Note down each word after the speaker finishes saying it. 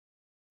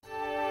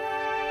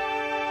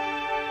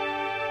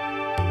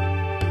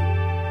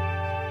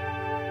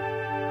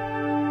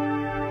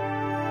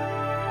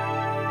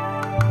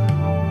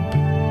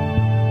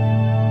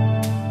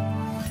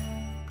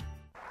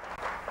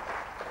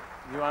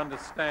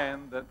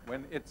understand that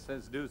when it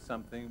says do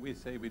something, we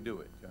say we do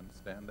it. You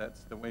understand?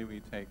 That's the way we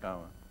take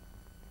our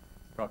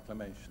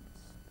proclamations.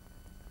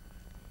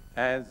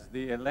 As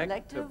the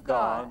elect of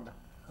God,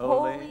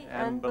 holy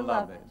and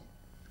beloved,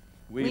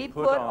 we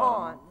put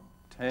on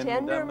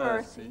tender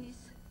mercies,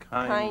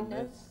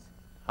 kindness,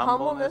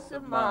 humbleness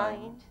of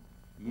mind,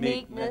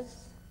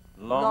 meekness,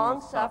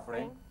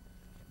 long-suffering,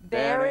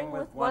 bearing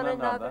with one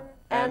another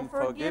and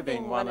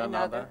forgiving one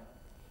another,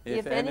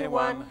 if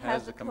anyone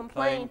has a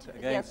complaint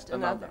against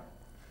another.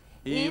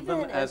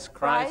 Even as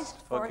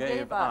Christ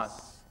forgave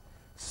us,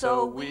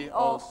 so we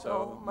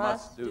also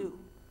must do.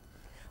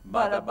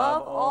 But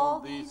above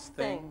all these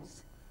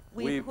things,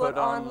 we put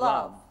on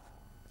love,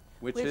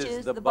 which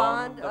is the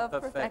bond of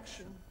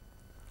perfection.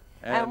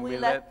 And we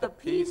let the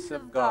peace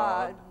of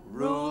God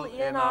rule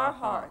in our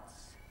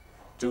hearts,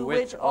 to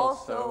which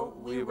also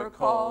we were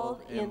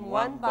called in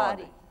one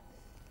body.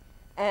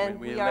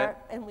 And we are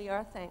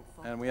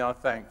thankful. And we are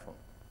thankful.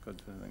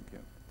 Good, thank you.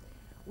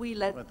 We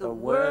let the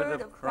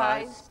word of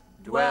Christ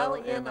dwell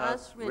in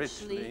us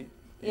richly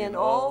in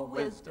all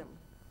wisdom,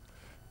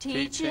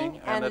 teaching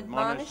and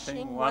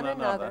admonishing one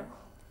another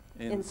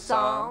in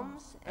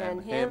psalms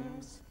and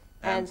hymns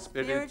and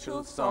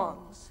spiritual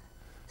songs,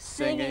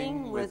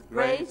 singing with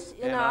grace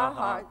in our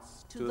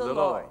hearts to the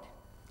Lord.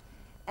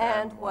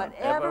 And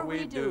whatever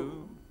we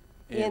do,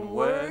 in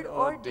word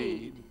or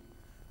deed,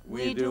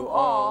 we do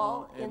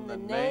all in the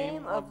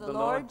name of the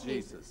Lord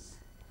Jesus,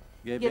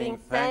 giving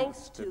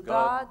thanks to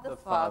God the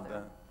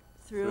Father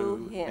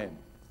through him.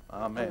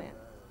 Amen. Amen.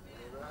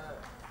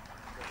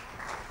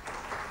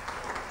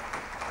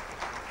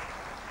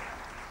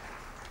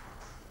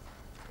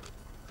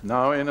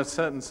 Now, in a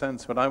certain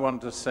sense, what I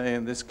want to say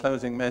in this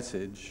closing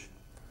message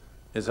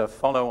is a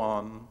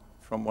follow-on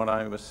from what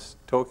I was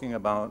talking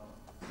about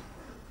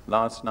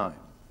last night.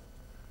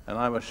 And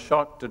I was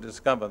shocked to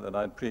discover that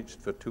I'd preached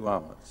for 2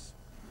 hours.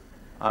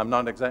 I'm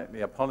not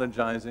exactly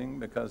apologizing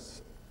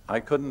because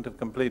I couldn't have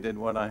completed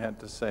what I had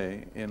to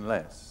say in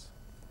less.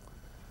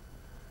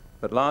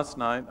 But last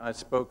night I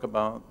spoke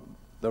about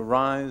the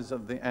rise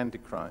of the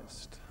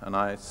Antichrist, and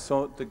I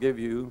sought to give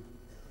you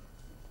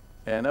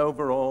an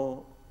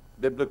overall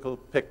biblical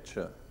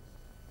picture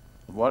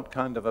of what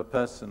kind of a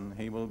person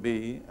he will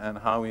be and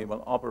how he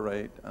will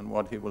operate and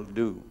what he will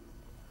do.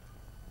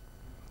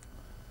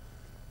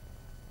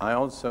 I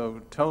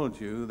also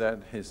told you that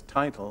his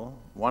title,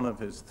 one of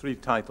his 3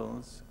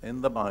 titles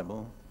in the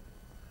Bible,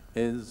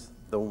 is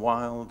the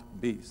wild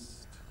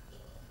beast.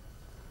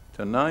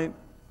 Tonight,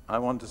 I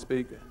want to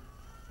speak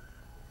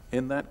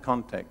in that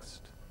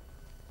context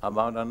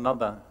about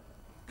another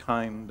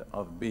kind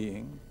of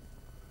being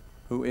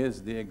who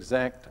is the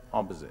exact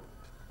opposite,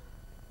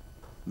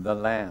 the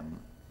Lamb.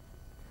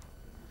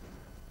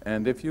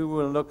 And if you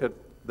will look at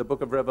the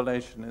book of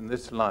Revelation in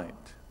this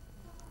light,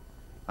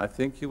 I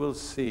think you will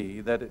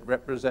see that it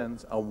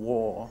represents a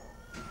war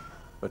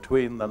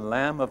between the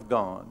Lamb of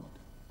God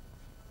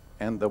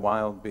and the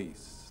wild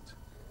beast.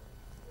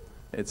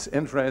 It's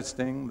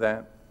interesting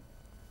that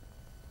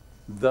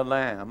the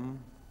Lamb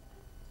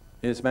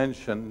is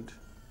mentioned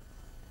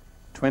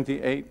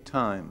 28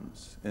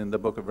 times in the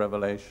book of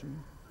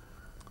Revelation,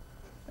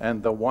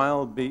 and the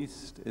wild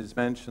beast is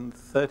mentioned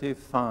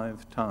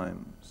 35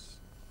 times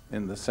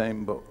in the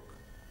same book.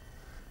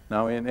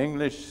 Now, in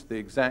English, the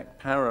exact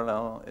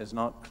parallel is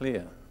not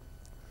clear,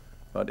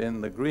 but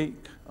in the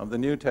Greek of the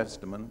New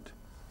Testament,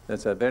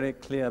 there's a very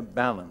clear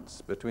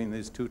balance between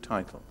these 2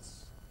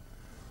 titles,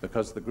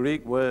 because the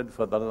Greek word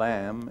for the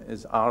lamb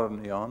is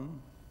arnion,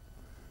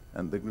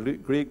 and the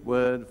Greek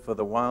word for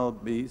the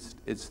wild beast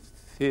is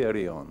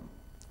therion.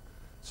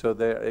 So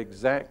they're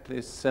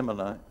exactly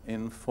similar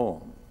in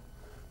form.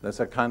 There's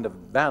a kind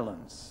of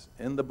balance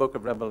in the book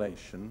of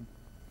Revelation,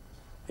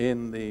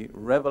 in the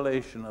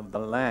revelation of the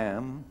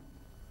Lamb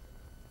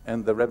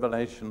and the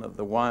revelation of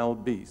the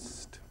wild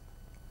beast.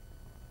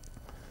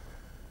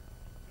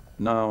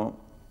 Now,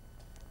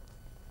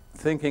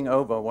 thinking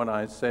over what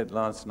I said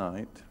last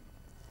night,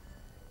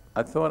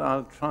 I thought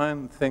I'll try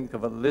and think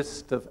of a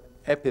list of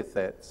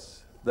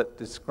epithets that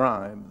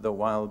describe the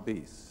wild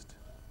beast.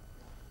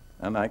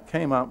 And I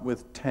came up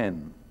with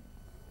 10,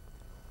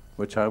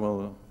 which I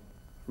will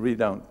read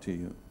out to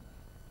you.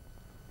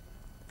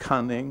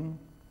 Cunning,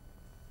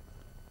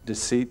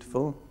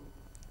 deceitful,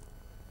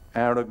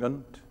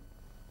 arrogant,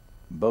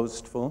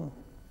 boastful,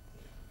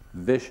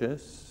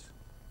 vicious,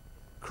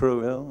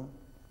 cruel,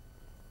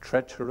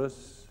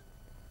 treacherous,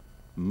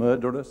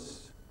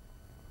 murderous,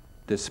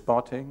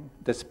 despotic,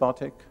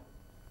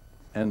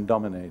 and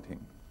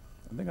dominating.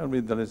 I think I'll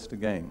read the list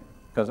again,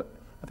 because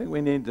I think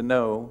we need to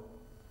know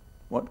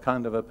what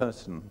kind of a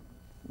person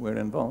we're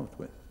involved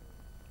with.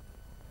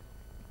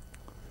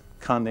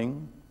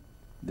 Cunning,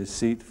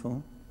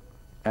 deceitful,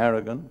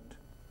 arrogant,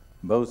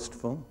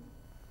 boastful,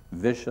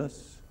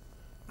 vicious,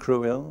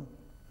 cruel,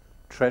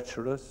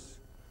 treacherous,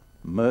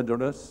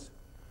 murderous,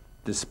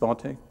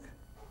 despotic,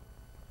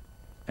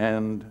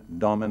 and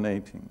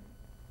dominating.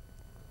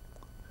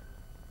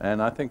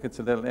 And I think it's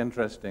a little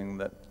interesting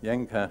that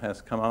Yenka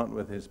has come out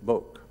with his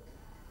book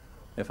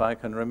If I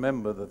can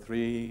remember the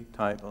three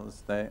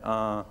titles, they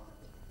are,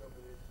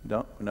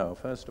 no,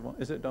 first of all,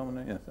 is it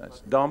domination? Yes, that's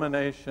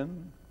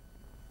domination,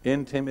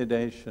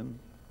 intimidation,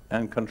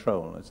 and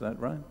control. Is that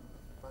right? Manipulation,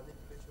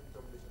 domination, and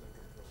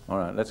control. All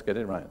right, let's get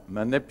it right.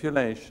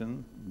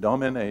 Manipulation,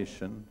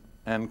 domination,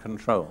 and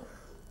control.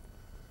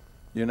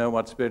 You know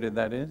what spirit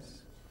that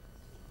is?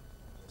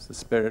 It's the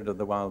spirit of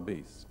the wild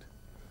beast.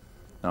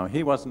 Now,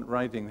 he wasn't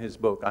writing his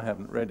book, I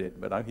haven't read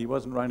it, but he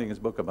wasn't writing his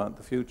book about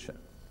the future.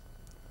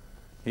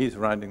 He's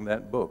writing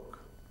that book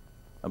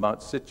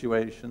about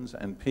situations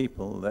and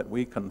people that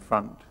we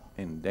confront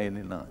in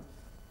daily life.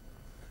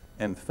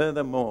 And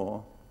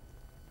furthermore,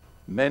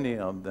 many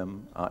of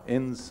them are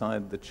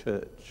inside the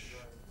church,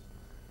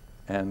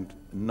 and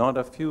not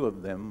a few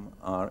of them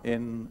are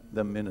in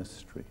the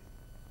ministry.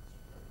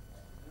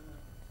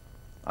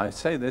 I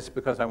say this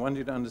because I want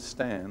you to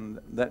understand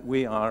that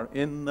we are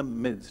in the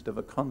midst of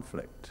a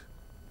conflict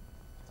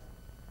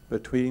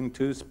between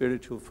two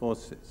spiritual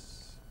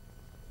forces,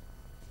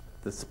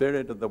 the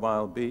spirit of the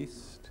wild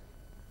beast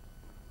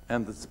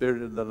and the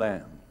spirit of the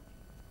Lamb.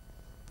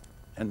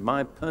 And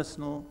my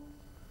personal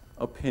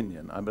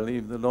opinion, I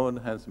believe the Lord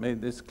has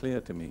made this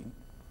clear to me,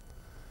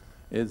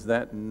 is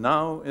that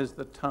now is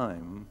the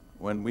time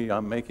when we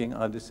are making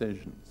our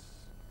decisions.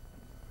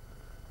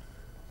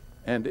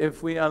 And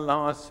if we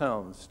allow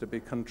ourselves to be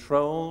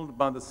controlled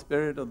by the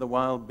spirit of the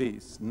wild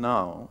beast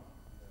now,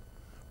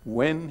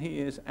 when he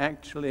is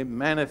actually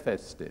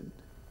manifested,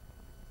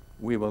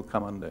 we will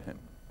come under him.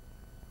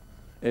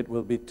 It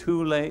will be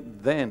too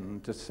late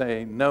then to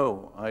say,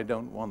 no, I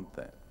don't want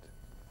that.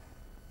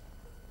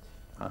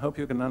 I hope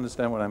you can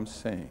understand what I'm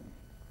saying.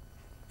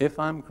 If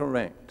I'm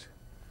correct,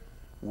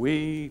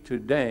 we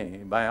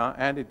today, by our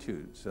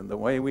attitudes and the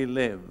way we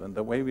live and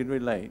the way we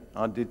relate,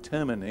 are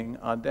determining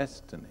our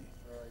destiny.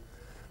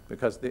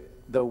 Because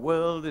the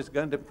world is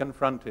going to be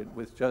confronted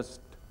with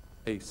just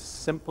a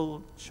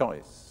simple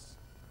choice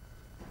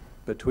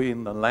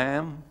between the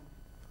Lamb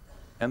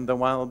and the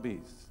wild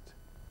beast.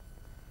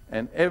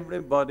 And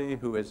everybody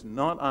who is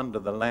not under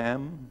the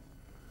Lamb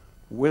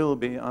will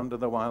be under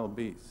the wild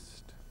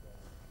beast.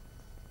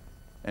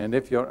 And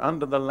if you're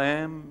under the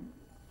Lamb,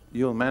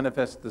 you'll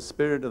manifest the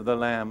spirit of the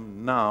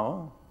Lamb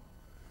now.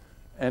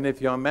 And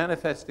if you're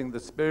manifesting the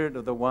spirit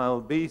of the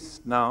wild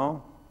beast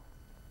now,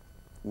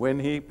 when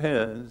he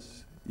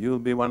appears, you'll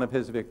be one of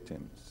his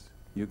victims.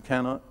 You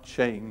cannot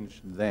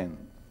change then.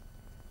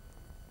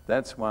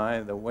 That's why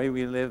the way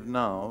we live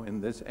now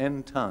in this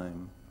end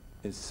time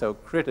is so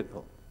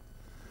critical.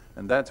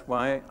 And that's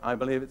why I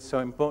believe it's so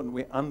important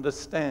we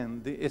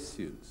understand the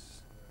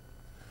issues.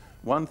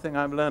 One thing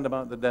I've learned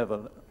about the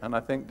devil, and I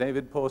think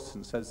David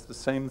Pawson says the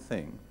same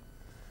thing,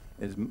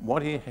 is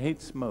what he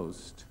hates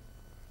most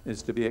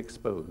is to be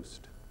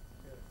exposed.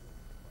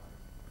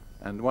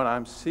 And what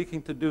I'm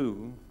seeking to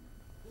do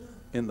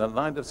in the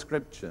light of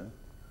Scripture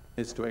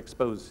is to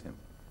expose him.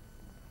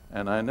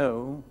 And I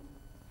know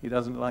he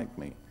doesn't like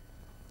me.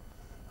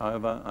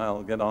 However,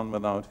 I'll get on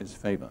without his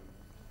favor.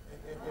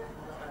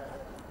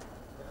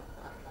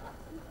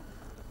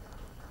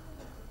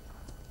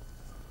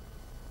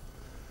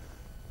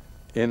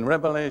 In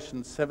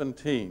Revelation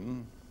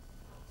 17,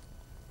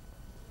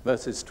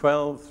 verses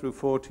 12 through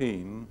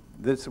 14,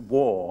 this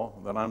war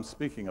that I'm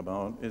speaking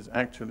about is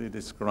actually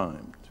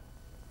described.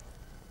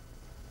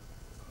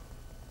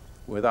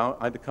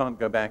 I can't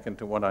go back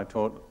into what I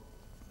taught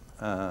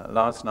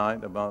last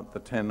night about the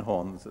 10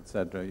 horns,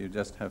 etc. You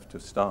just have to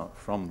start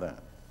from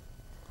that.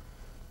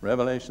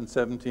 Revelation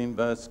 17,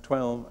 verse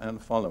 12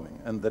 and following.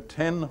 And the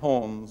 10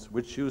 horns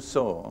which you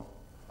saw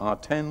are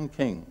 10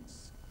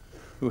 kings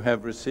who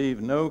have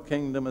received no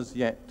kingdom as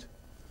yet,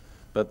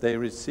 but they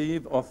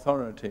receive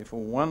authority for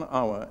 1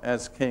 hour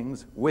as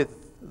kings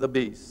with the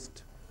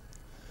beast.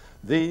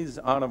 These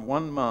are of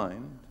one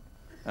mind,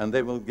 and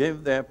they will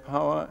give their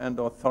power and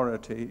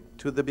authority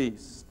to the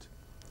beast.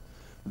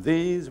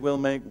 These will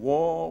make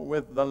war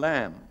with the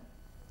Lamb,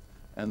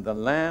 and the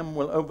Lamb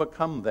will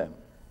overcome them,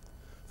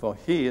 for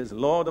he is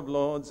Lord of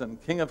lords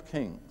and King of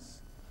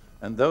kings,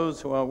 and those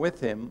who are with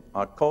him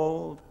are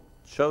called,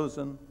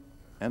 chosen,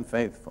 and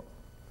faithful.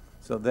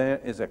 So there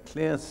is a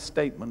clear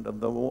statement of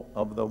the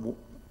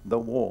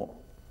war.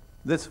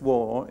 This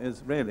war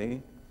is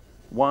really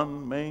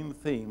one main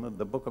theme of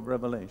the book of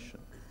Revelation.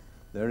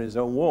 There is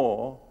a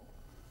war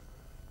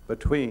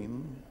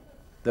between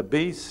the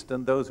beast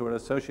and those who are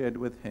associated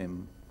with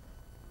him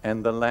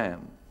and the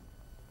Lamb.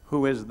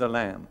 Who is the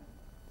Lamb?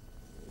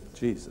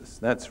 Jesus,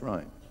 that's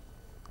right.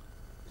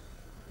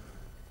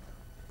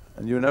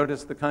 And you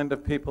notice the kind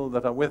of people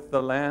that are with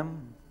the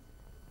Lamb?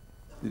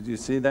 Did you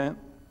see that?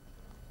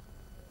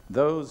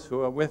 Those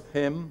who are with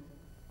him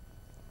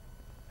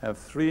have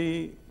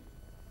 3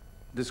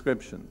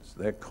 descriptions.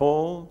 They're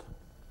called,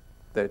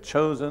 they're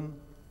chosen,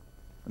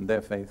 and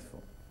they're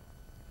faithful.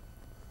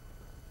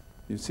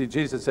 You see,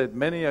 Jesus said,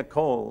 many are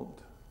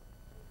called,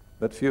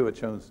 but few are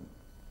chosen.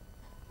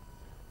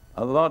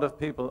 A lot of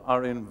people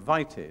are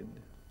invited,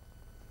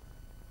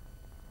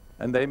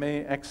 and they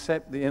may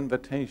accept the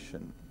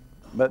invitation,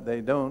 but they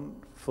don't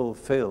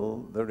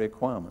fulfill the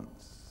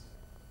requirements.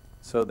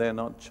 so they're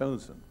not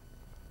chosen.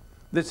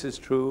 This is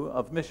true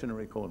of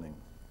missionary calling.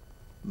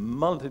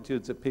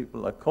 Multitudes of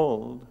people are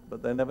called,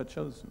 but they're never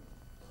chosen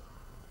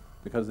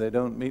because they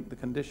don't meet the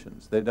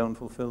conditions. They don't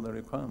fulfill the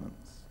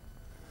requirements.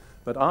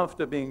 But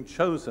after being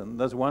chosen,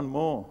 there's one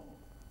more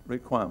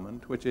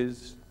requirement, which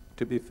is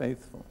to be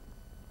faithful.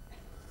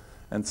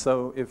 And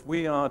so if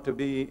we are to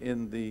be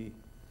in the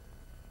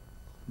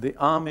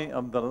army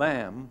of the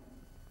Lamb,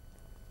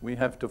 we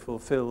have to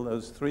fulfill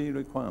those three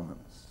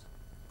requirements: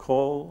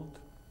 called,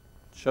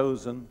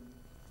 chosen,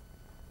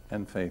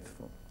 and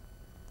faithful.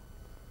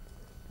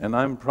 And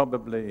I've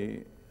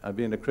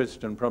been a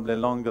Christian probably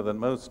longer than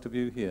most of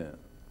you here.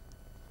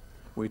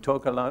 We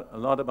talk a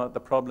lot about the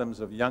problems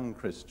of young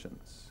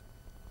Christians.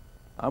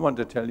 I want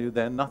to tell you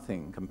they're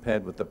nothing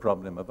compared with the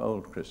problem of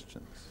old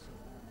Christians.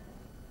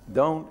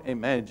 Don't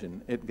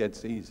imagine it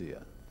gets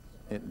easier.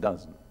 It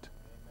doesn't.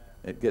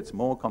 It gets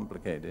more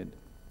complicated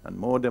and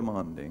more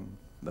demanding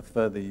the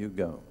further you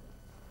go.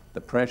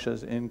 The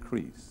pressures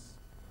increase.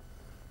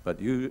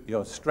 But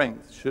your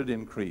strength should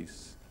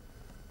increase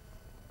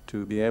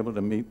to be able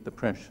to meet the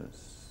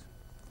pressures.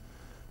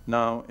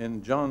 Now,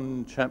 in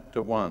John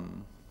chapter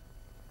 1,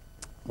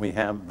 we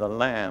have the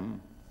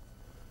Lamb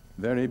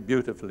very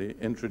beautifully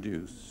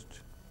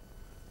introduced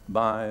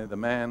by the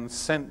man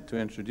sent to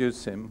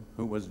introduce him,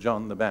 who was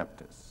John the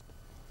Baptist.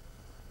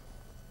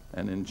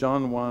 And in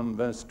John 1,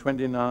 verse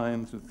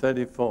 29 to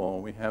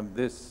 34, we have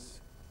this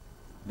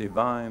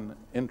divine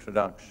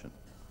introduction.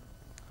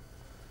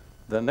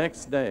 The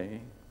next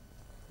day,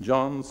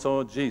 John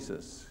saw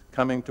Jesus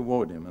coming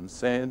toward him and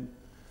said,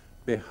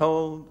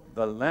 "Behold,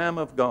 the Lamb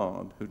of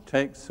God who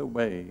takes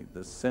away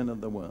the sin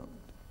of the world.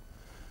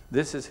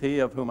 This is he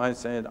of whom I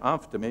said,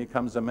 after me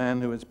comes a man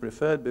who is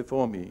preferred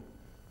before me,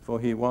 for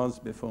he was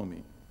before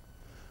me.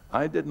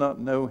 I did not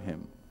know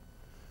him,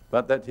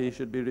 but that he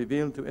should be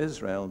revealed to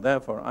Israel.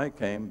 Therefore I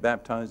came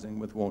baptizing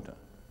with water.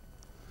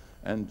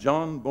 And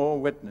John bore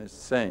witness,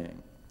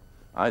 saying,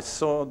 I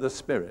saw the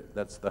Spirit,"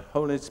 that's the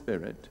Holy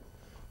Spirit,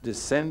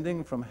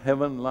 "descending from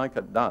heaven like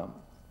a dove,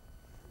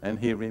 and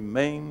he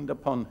remained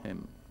upon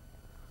him.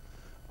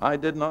 I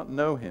did not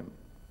know him,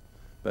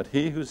 but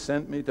he who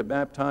sent me to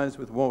baptize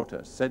with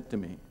water said to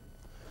me,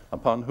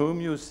 Upon whom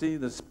you see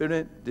the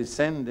Spirit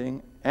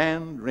descending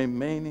and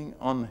remaining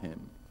on him,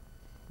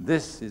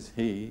 this is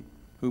he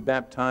who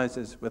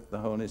baptizes with the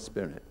Holy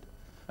Spirit.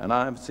 And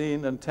I have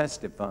seen and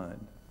testified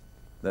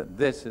that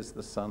this is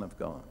the Son of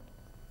God."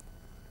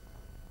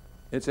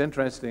 It's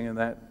interesting, in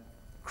that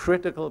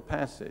critical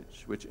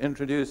passage which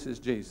introduces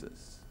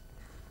Jesus,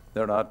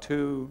 there are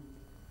two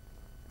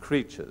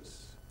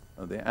creatures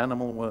of the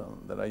animal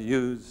world that are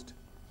used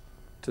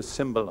to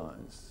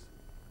symbolize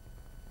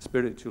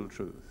spiritual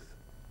truth.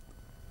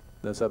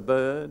 There's a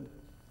bird,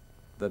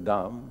 the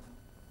dove,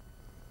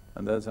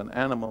 and there's an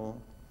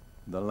animal,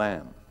 the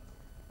lamb.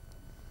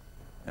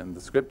 And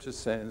the scripture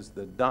says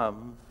the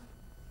dove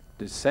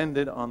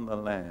descended on the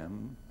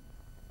lamb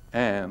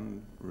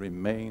and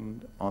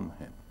remained on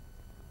him.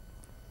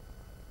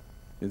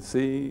 You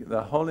see,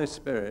 the Holy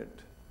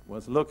Spirit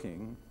was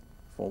looking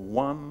for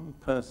one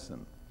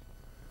person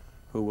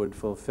who would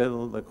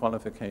fulfill the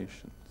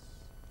qualifications.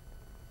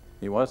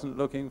 He wasn't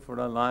looking for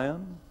a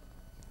lion.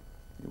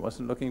 He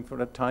wasn't looking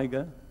for a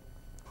tiger.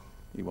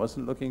 He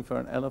wasn't looking for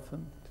an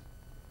elephant.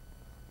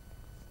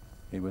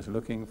 He was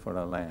looking for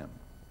a lamb.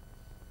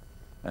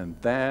 And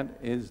that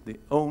is the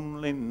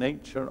only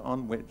nature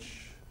on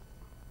which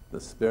the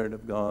Spirit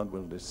of God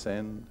will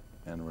descend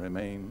and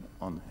remain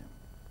on him.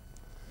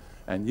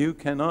 And you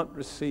cannot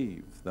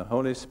receive the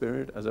Holy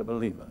Spirit as a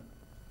believer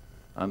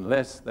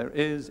unless there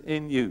is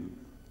in you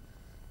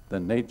the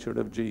nature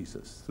of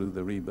Jesus through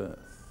the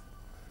rebirth.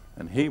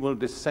 And he will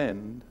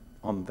descend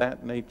on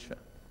that nature.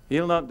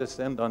 He'll not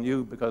descend on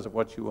you because of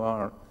what you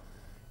are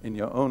in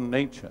your own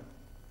nature,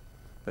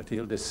 but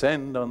he'll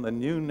descend on the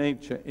new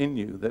nature in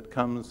you that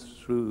comes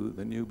through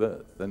the new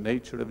birth, the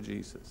nature of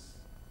Jesus.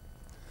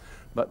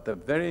 But the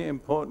very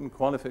important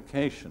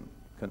qualification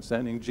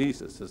concerning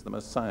Jesus as the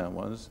Messiah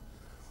was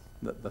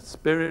that the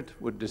Spirit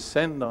would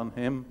descend on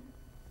him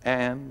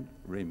and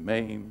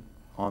remain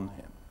on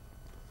him.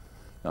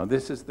 Now,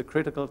 this is the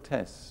critical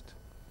test.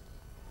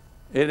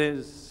 It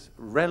is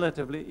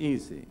relatively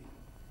easy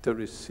to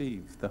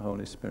receive the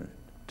Holy Spirit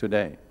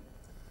today.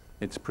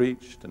 It's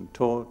preached and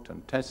taught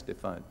and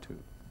testified to.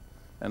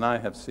 And I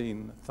have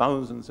seen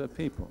thousands of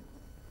people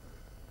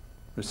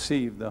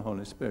receive the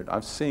Holy Spirit.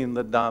 I've seen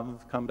the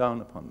dove come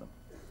down upon them.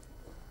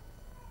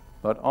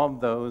 But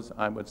of those,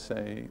 I would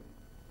say,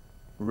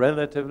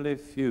 relatively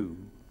few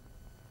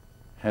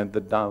had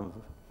the dove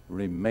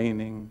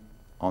remaining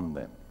on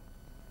them,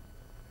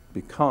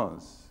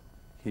 because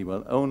he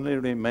will only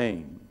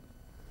remain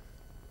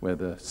where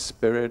the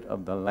Spirit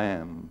of the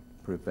Lamb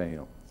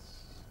prevails.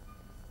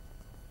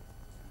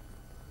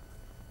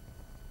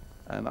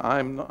 And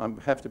I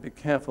have to be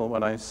careful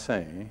what I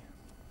say,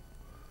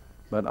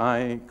 but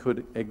I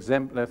could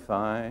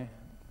exemplify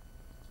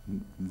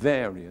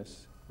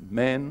various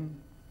men,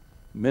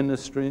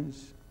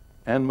 ministries,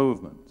 and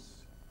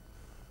movements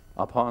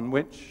upon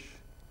which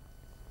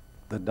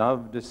The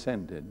dove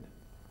descended,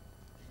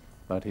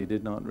 but he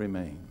did not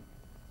remain.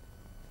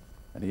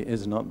 And he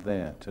is not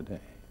there today.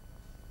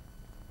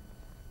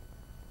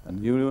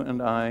 And you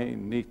and I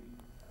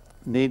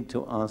need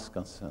to ask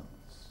ourselves,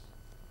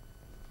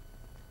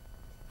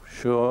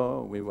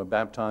 sure, we were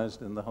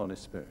baptized in the Holy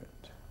Spirit.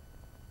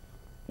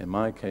 In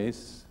my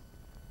case,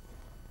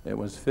 it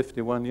was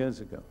 51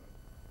 years ago.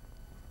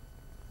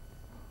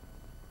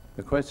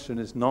 The question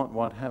is not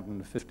what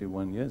happened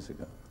 51 years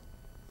ago.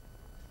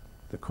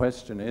 The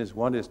question is,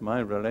 what is my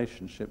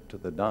relationship to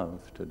the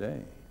dove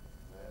today?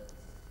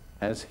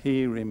 Has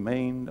he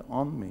remained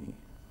on me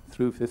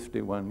through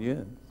 51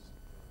 years?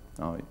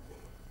 Now,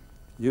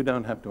 you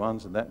don't have to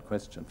answer that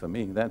question for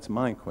me. That's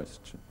my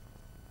question.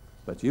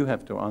 But you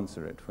have to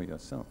answer it for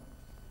yourself.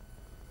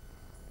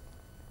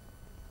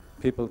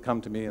 People come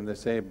to me and they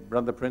say,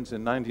 Brother Prince,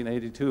 in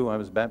 1982 I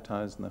was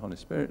baptized in the Holy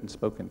Spirit and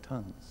spoke in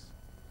tongues.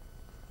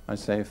 I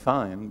say,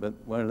 fine, but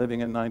we're living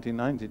in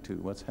 1992.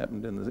 What's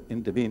happened in the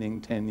intervening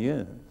 10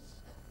 years?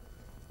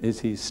 Is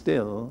he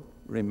still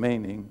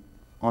remaining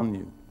on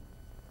you?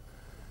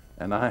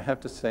 And I have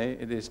to say,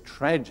 it is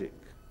tragic,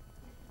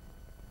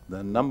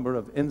 the number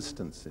of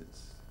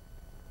instances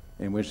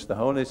in which the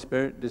Holy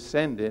Spirit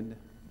descended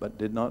but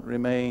did not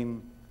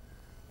remain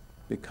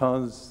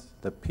because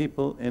the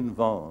people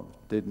involved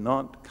did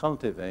not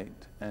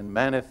cultivate and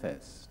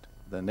manifest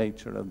the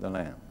nature of the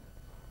Lamb.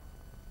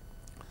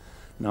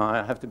 Now,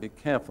 I have to be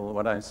careful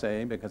what I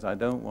say because I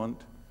don't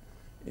want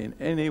in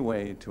any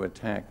way to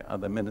attack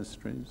other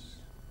ministries.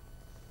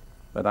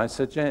 But I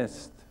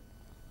suggest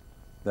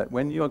that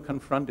when you're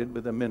confronted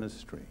with a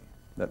ministry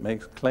that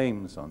makes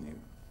claims on you,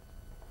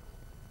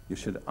 you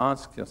should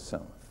ask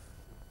yourself,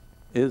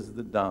 is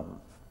the dove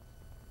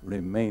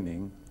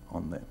remaining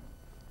on them?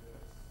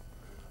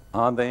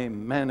 Are they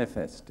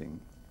manifesting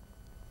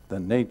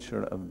the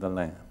nature of the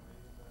Lamb?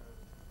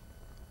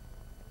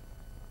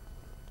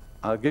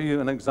 I'll give you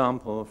an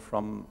example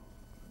from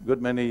a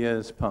good many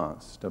years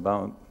past,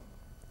 about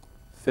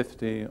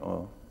 50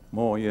 or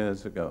more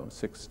years ago,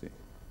 60.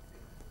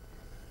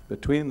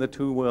 Between the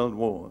two world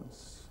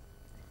wars,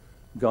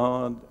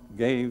 God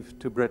gave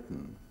to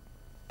Britain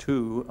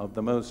two of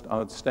the most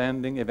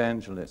outstanding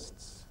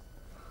evangelists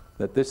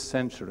that this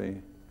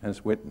century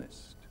has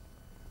witnessed.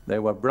 They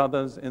were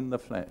brothers in the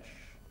flesh,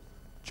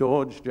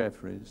 George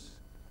Jeffreys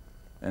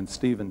and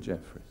Stephen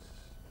Jeffreys.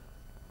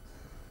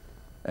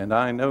 And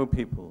I know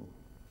people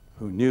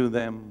who knew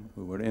them,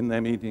 who were in their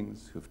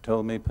meetings, who've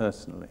told me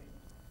personally.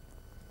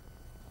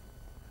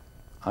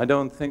 I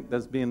don't think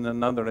there's been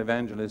another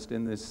evangelist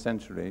in this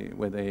century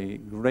with a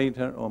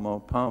greater or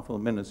more powerful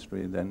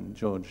ministry than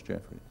George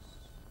Jeffreys.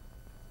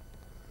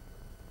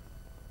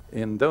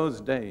 In those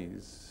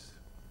days,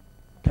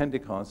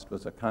 Pentecost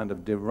was a kind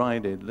of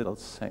derided little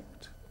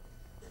sect,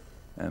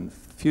 and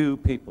few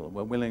people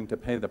were willing to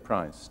pay the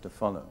price to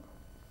follow.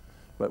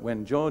 But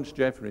when George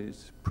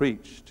Jeffreys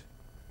preached,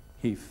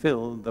 he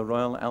filled the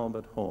Royal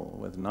Albert Hall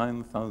with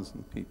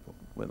 9,000 people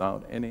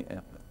without any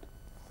effort.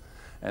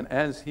 And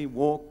as he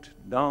walked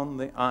down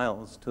the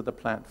aisles to the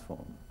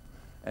platform,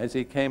 as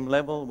he came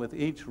level with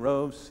each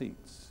row of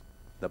seats,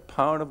 the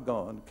power of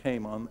God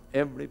came on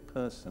every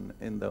person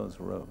in those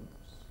rows.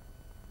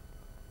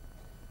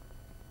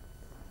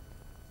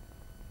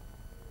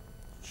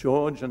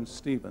 George and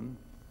Stephen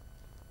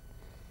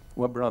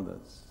were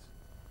brothers.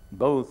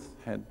 Both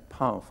had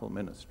powerful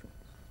ministries.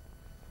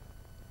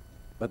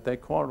 But they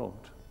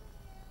quarreled.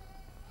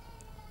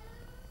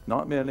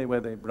 Not merely were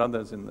they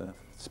brothers in the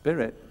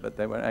spirit, but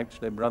they were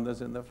actually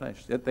brothers in the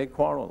flesh. Yet they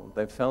quarreled.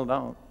 They fell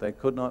out. They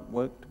could not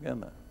work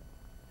together.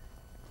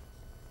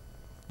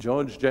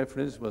 George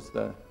Jeffreys was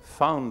the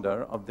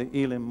founder of the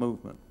Elim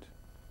movement.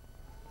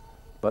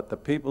 But the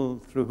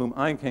people through whom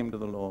I came to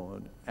the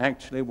Lord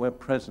actually were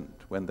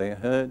present when they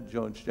heard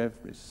George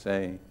Jeffreys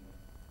say,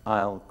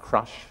 "I'll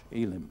crush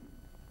Elim,"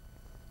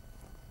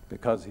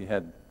 because he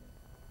had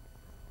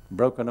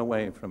broken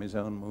away from his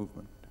own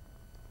movement.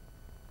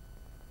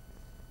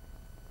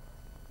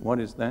 What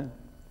is that?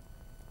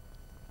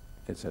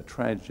 It's a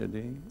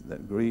tragedy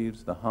that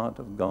grieves the heart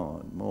of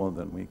God more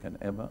than we can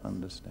ever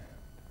understand.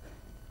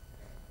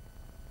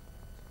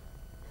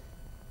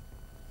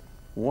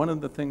 One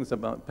of the things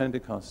about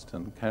Pentecost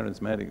and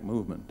charismatic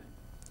movement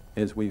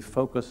is we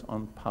focus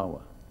on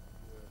power.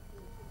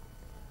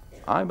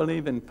 I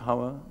believe in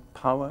power.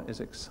 Power is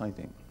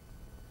exciting.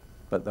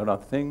 But there are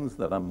things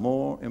that are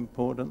more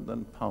important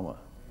than power.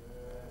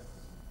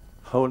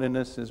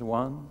 Holiness is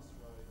one,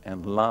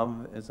 and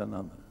love is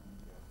another.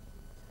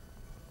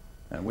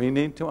 And we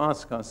need to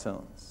ask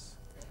ourselves,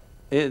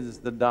 is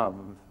the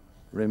dove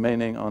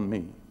remaining on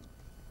me?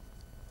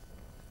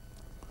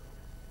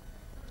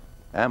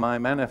 Am I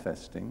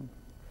manifesting,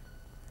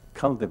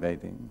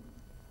 cultivating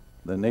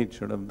the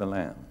nature of the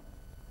Lamb?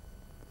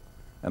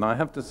 And I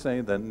have to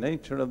say, the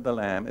nature of the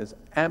Lamb is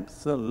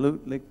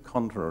absolutely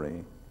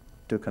contrary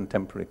to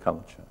contemporary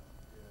culture.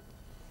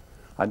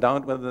 I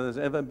doubt whether there's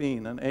ever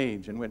been an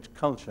age in which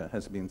culture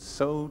has been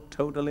so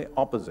totally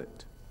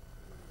opposite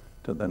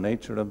to the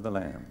nature of the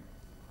Lamb.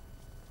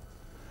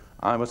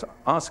 I was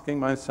asking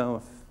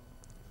myself,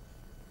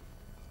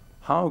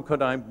 How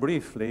could I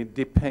briefly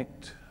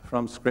depict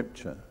from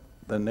Scripture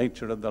the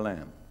nature of the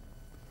Lamb?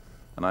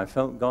 And I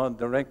felt God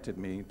directed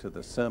me to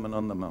the Sermon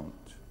on the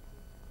Mount,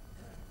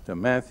 to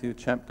Matthew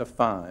chapter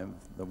 5,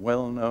 the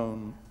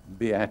well-known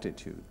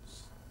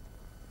Beatitudes,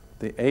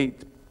 the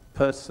 8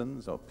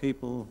 persons or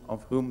people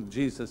of whom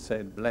Jesus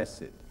said,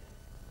 blessed.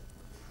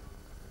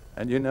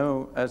 And you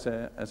know, as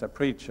a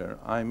preacher,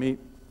 I meet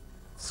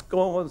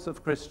scores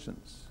of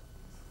Christians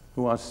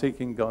who are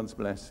seeking God's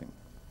blessing.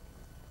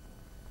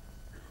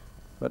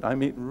 But I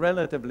meet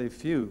relatively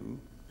few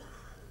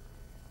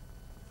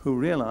who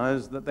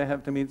realize that they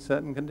have to meet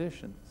certain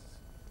conditions.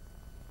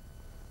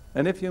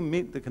 And if you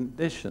meet the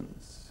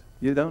conditions,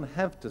 you don't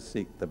have to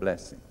seek the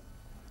blessing.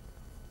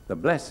 The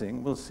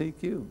blessing will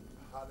seek you.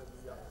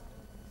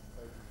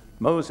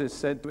 Moses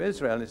said to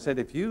Israel, he said,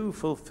 if you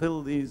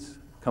fulfill these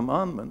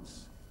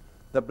commandments,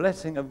 the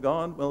blessing of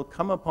God will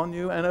come upon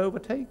you and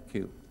overtake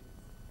you.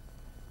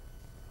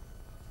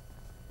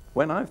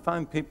 When I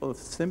find people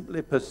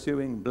simply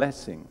pursuing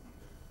blessing,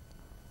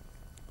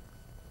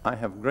 I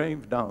have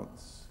grave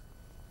doubts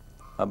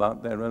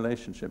about their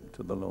relationship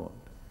to the Lord.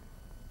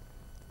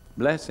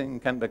 Blessing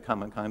can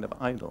become a kind of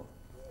idol.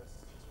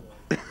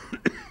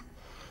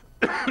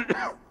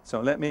 So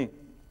let me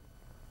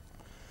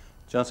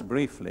just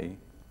briefly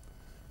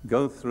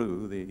go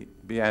through the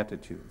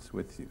Beatitudes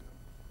with you.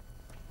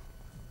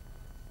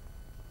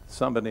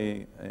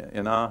 Somebody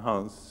in our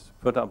house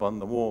put up on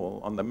the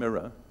wall, on the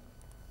mirror,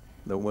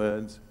 the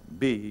words,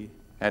 be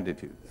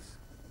attitudes.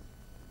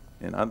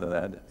 In other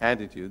words,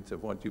 attitudes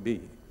of what you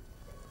be.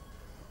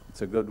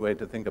 It's a good way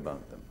to think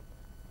about them.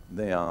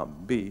 They are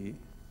be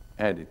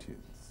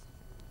attitudes.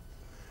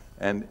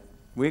 And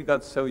we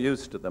got so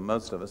used to them,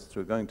 most of us,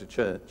 through going to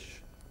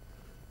church,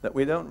 that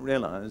we don't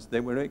realize they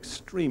were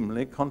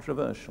extremely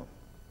controversial.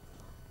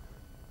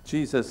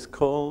 Jesus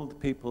called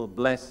people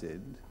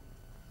blessed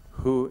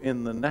who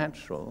in the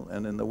natural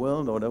and in the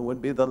world order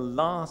would be the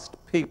last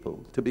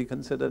people to be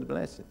considered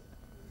blessed.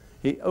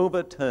 He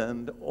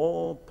overturned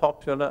all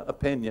popular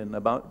opinion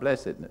about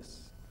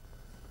blessedness.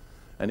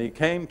 And he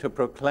came to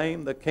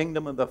proclaim the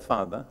kingdom of the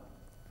Father.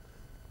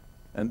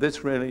 And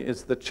this really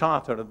is the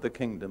charter of the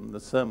kingdom,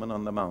 the Sermon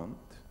on the Mount.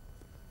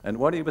 And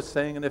what he was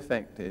saying in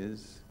effect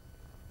is,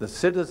 the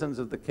citizens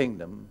of the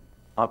kingdom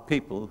are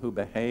people who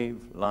behave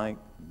like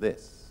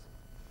this.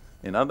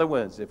 In other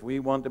words, if we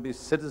want to be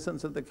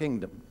citizens of the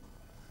kingdom,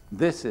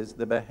 this is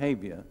the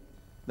behavior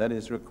that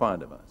is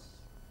required of us.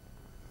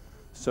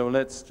 So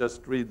let's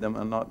just read them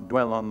and not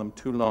dwell on them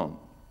too long.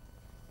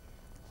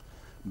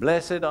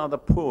 Blessed are the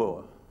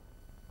poor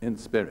in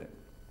spirit,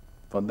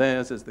 for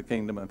theirs is the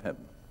kingdom of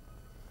heaven.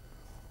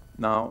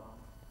 Now,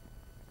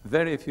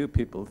 very few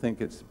people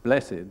think it's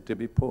blessed to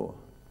be poor.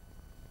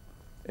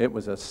 It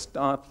was a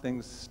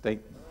startling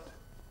statement.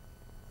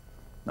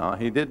 Now,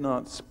 he did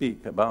not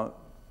speak about,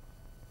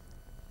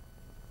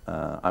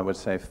 I would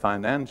say,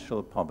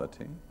 financial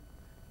poverty,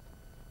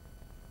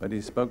 but he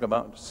spoke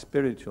about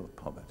spiritual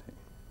poverty.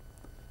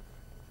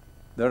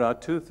 There are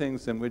 2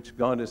 things in which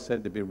God is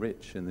said to be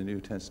rich in the New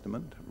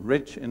Testament: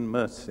 rich in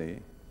mercy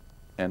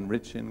and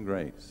rich in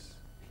grace.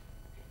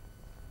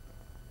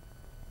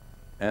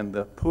 And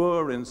the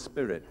poor in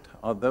spirit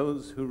are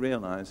those who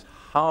realize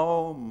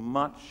how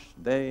much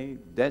they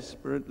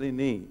desperately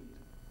need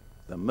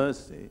the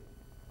mercy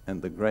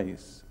and the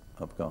grace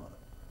of God.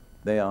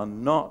 They are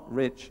not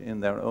rich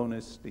in their own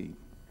esteem.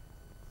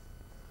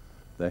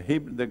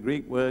 The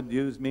Greek word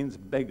used means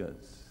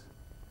beggars.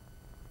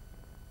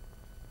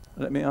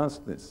 Let me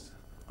ask this.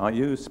 Are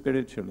you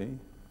spiritually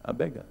a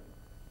beggar?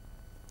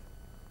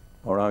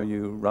 Or are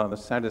you rather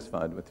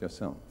satisfied with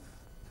yourself?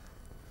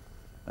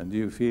 And do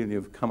you feel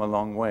you've come a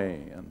long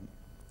way and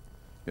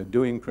you're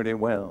doing pretty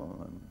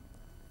well and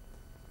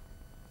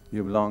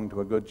you belong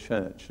to a good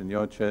church and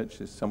your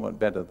church is somewhat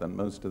better than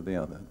most of the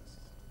others?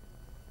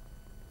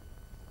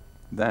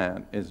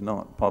 That is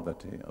not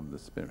poverty of the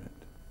spirit.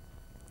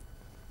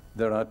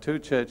 There are 2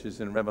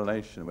 churches in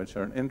Revelation which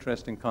are an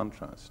interesting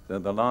contrast. They're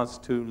the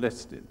last 2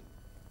 listed.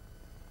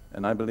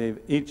 And I believe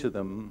each of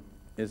them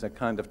is a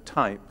kind of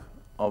type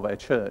of a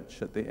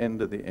church at the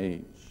end of the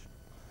age.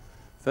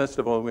 First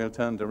of all, we'll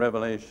turn to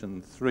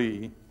Revelation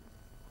 3,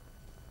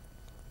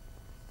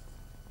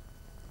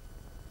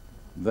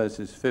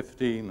 verses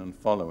 15 and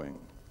following.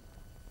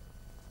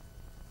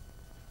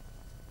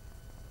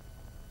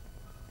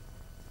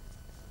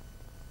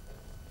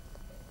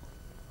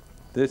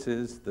 This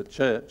is the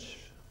church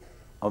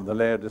of the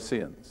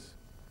Laodiceans.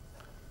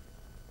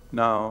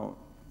 Now,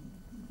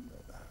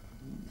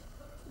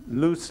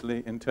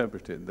 loosely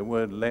interpreted, the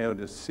word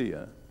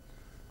Laodicea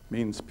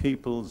means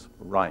people's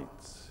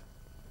rights.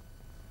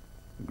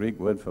 The Greek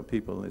word for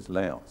people is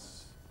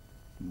laos.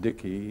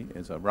 Dike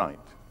is a right.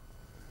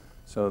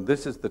 So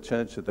this is the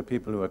church of the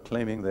people who are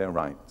claiming their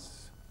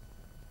rights.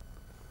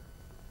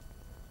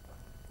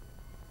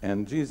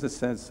 And Jesus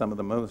says some of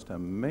the most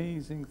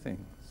amazing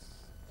things.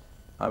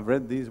 I've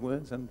read these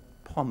words and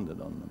pondered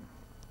on them.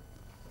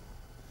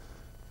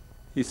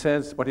 He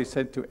says what he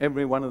said to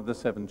every one of the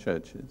 7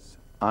 churches: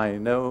 I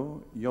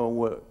know your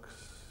works.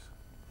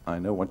 I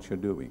know what you're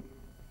doing.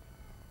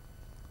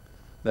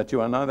 That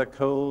you are neither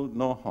cold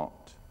nor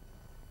hot.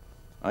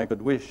 I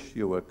could wish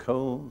you were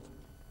cold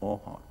or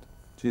hot.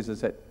 Jesus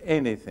said,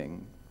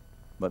 anything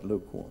but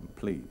lukewarm,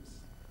 please.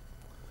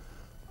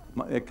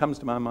 It comes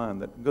to my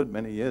mind that a good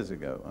many years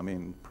ago, I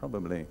mean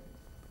probably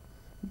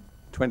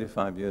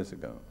 25 years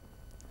ago,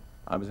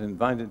 I was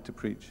invited to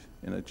preach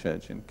in a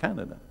church in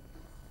Canada.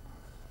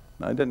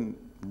 And I didn't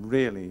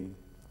really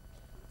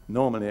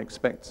normally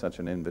expect such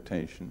an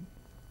invitation,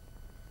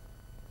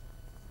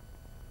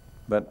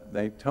 but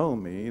they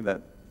told me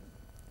that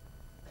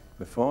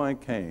before I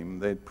came,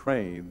 they'd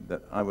prayed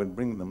that I would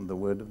bring them the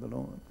word of the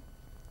Lord.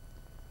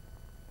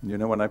 You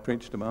know what I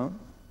preached about?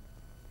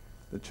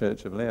 The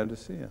church of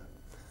Laodicea.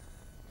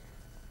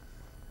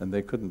 And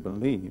they couldn't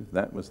believe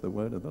that was the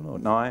word of the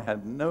Lord. Now, I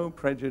had no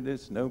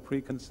prejudice, no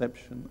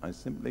preconception. I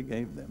simply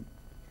gave them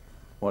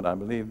what I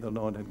believed the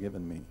Lord had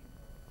given me.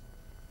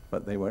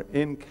 But they were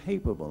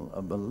incapable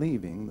of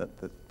believing that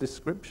the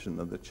description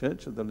of the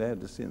church of the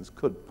Laodiceans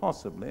could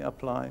possibly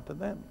apply to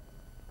them.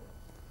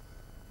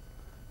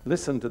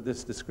 Listen to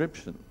this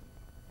description.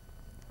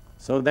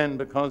 So then,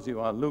 because you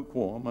are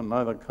lukewarm and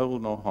neither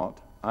cold nor hot,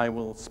 I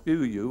will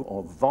spew you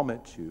or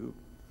vomit you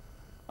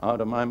out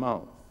of my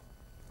mouth.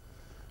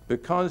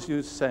 Because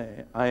you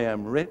say, I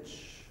am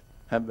rich,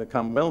 have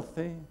become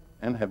wealthy,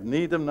 and have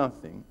need of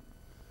nothing,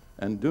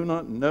 and do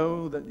not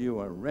know that you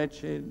are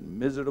wretched,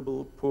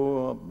 miserable,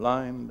 poor,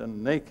 blind,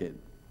 and naked,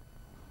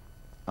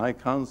 I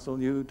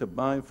counsel you to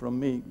buy from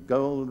me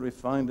gold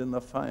refined in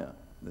the fire,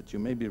 that you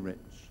may be rich.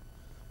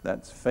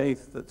 That's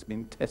faith that's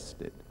been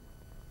tested.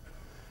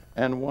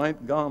 And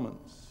white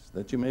garments,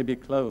 that you may be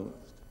clothed,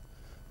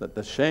 that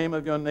the shame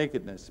of your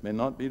nakedness may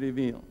not be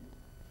revealed.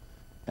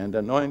 And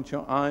anoint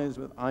your eyes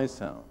with eye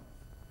salve,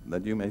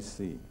 that you may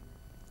see.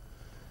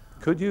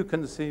 Could you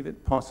conceive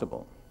it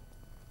possible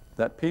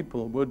that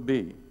people would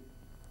be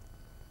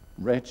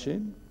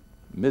wretched,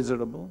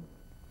 miserable,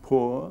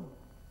 poor,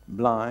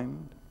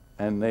 blind,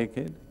 and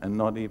naked, and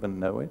not even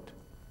know it?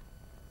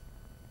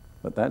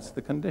 But that's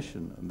the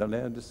condition of the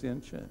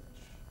Laodicean church.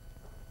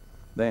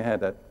 They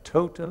had a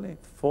totally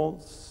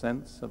false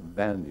sense of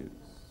values,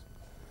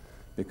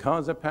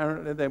 because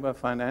apparently they were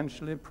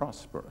financially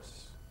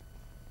prosperous.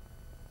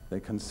 They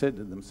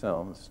considered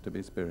themselves to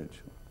be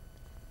spiritual.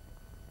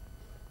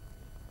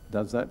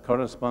 Does that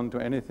correspond to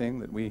anything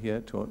that we hear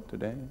taught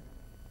today?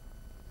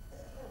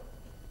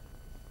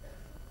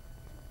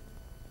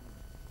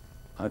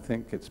 I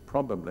think it's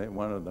probably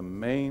one of the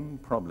main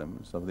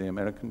problems of the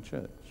American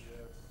church.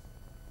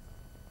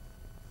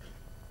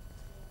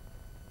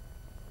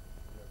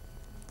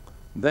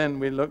 Then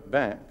we look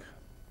back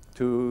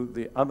to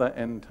the other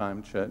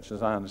end-time church,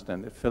 as I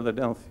understand it,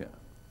 Philadelphia.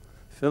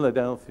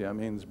 Philadelphia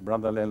means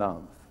brotherly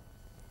love.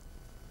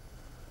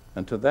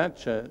 And to that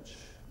church,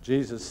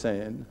 Jesus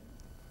said,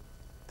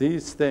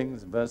 these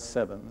things, verse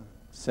 7,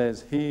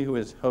 says, he who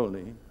is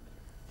holy,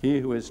 he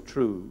who is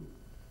true,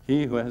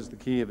 he who has the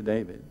key of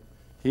David,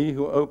 he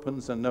who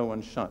opens and no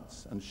one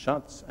shuts, and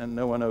shuts and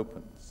no one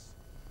opens.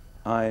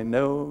 I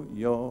know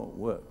your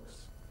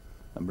works.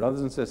 And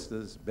brothers and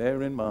sisters,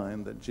 bear in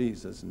mind that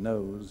Jesus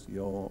knows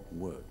your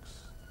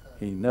works.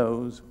 He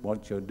knows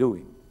what you're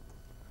doing.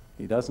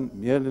 He doesn't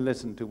merely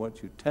listen to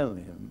what you tell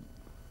him,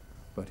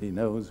 but he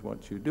knows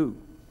what you do.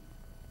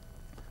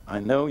 I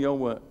know your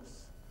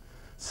works.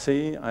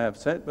 See, I have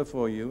set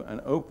before you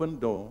an open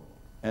door,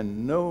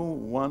 and no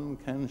one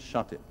can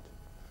shut it.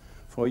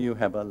 For you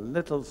have a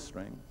little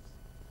strength,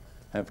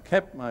 have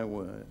kept my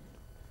word,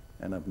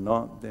 and have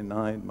not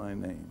denied my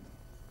name.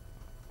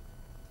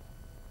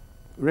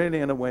 Really,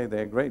 in a way,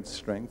 their great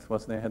strength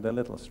was they had a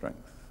little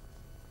strength.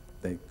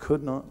 They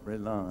could not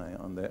rely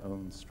on their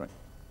own strength.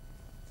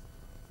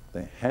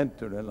 They had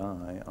to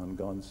rely on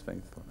God's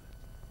faithfulness.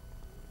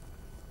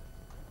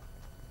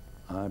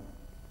 I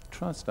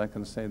trust I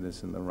can say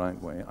this in the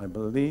right way. I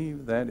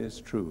believe that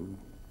is true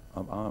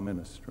of our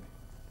ministry.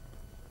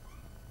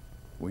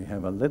 We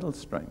have a little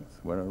strength.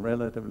 We're a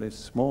relatively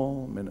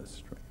small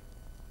ministry.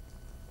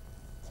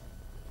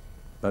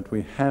 But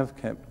we have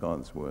kept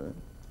God's word.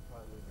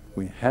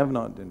 We have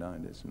not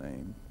denied his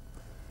name.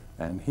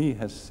 And he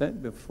has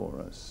set before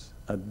us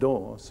a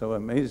door so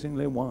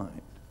amazingly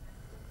wide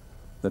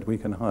that we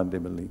can hardly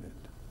believe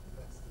it.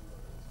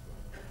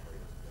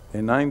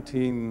 In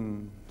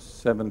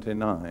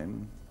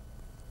 1979,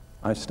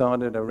 I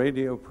started a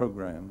radio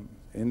program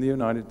in the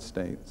United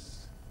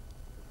States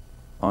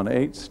on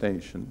 8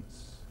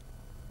 stations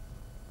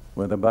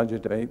with a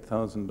budget of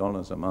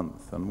 $8,000 a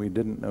month, and we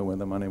didn't know where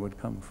the money would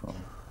come from.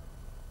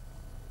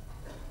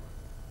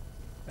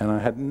 And I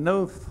had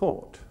no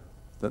thought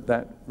that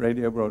that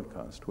radio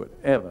broadcast would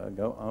ever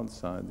go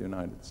outside the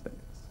United States.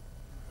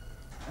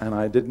 And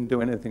I didn't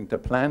do anything to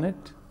plan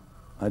it.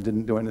 I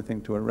didn't do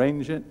anything to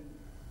arrange it.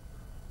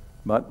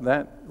 But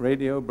that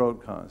radio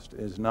broadcast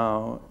is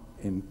now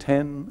in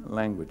 10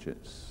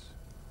 languages,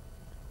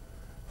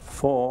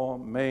 4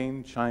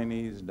 main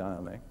Chinese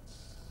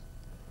dialects,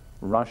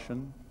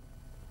 Russian,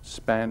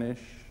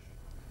 Spanish,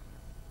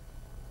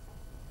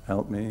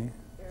 help me,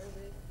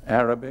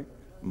 Arabic,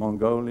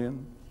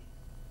 Mongolian,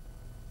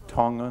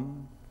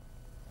 Tongan,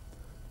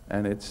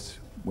 and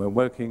we're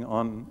working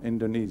on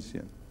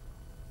Indonesian.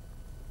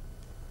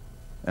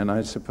 And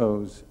I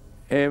suppose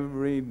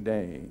every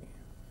day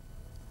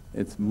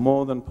it's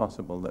more than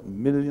possible that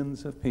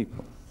millions of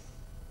people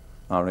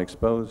are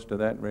exposed to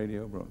that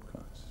radio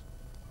broadcast.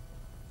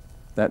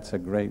 That's a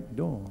great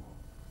door.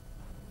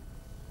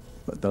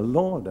 But the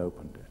Lord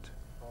opened it.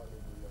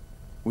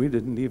 We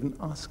didn't even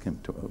ask him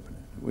to open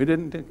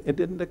it. It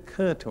didn't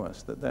occur to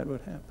us that that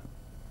would happen.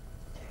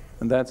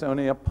 And that's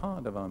only a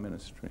part of our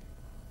ministry.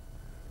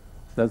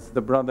 That's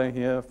the brother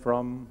here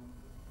from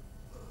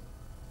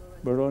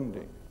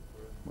Burundi.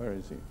 Where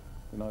is he?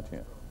 He's not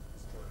here.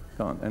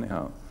 Can't,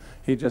 anyhow.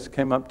 He just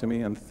came up to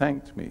me and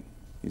thanked me.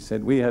 He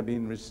said, we have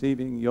been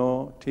receiving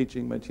your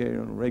teaching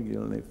material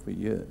regularly for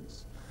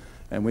years,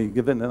 and we've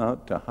given it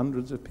out to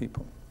hundreds of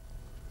people.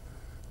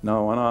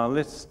 Now, on our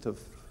list of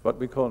what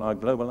we call our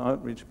global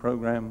outreach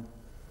program,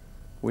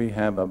 we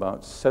have about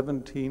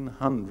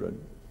 1,700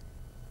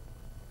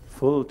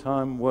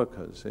 full-time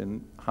workers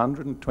in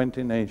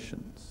 120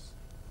 nations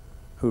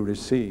who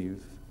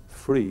receive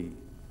free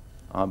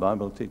our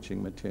Bible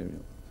teaching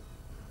material.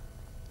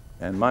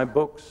 And my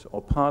books,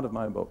 or part of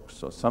my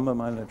books, or some of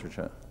my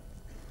literature,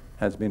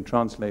 has been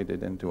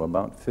translated into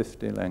about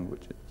 50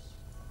 languages.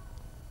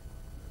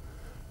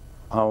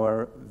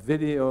 Our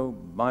video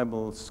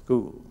Bible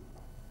school,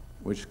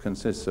 which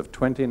consists of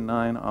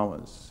 29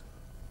 hours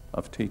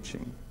of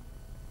teaching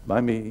by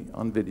me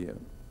on video,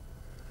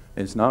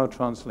 is now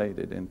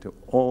translated into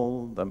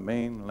all the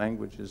main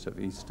languages of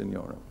Eastern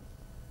Europe,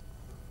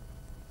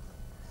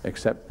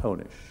 except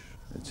Polish.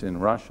 It's in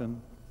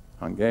Russian,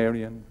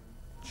 Hungarian,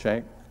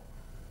 Czech,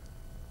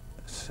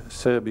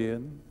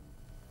 Serbian,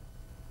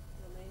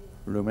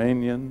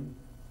 Romanian,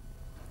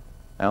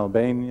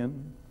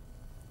 Albanian,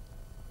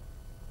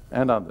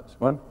 and others.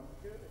 What?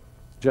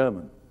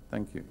 German.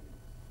 Thank you.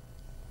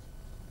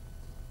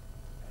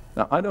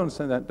 Now, I don't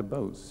say that to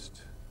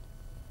boast,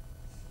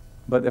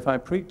 but if I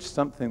preach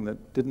something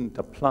that didn't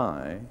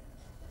apply,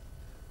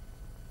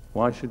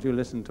 why should you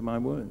listen to my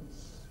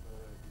words?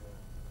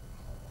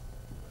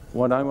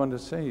 What I want to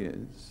say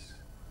is,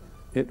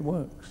 it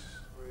works.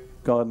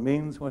 God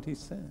means what he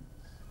says.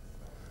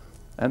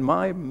 And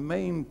my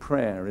main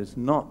prayer is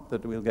not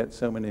that we'll get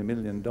so many $1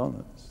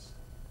 million.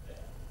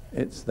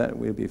 It's that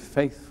we'll be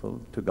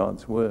faithful to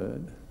God's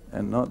word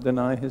and not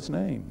deny his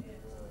name.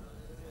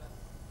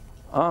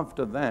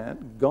 After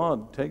that,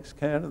 God takes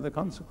care of the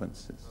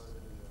consequences.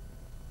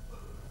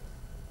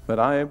 But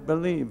I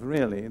believe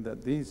really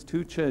that these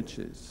two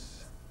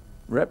churches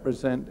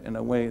represent in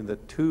a way the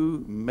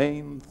two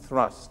main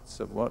thrusts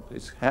of what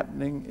is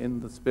happening in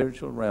the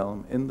spiritual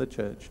realm in the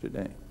church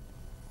today.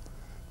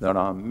 There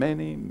are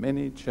many,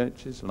 many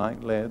churches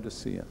like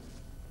Laodicea.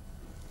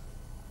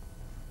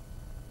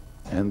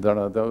 And there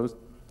are those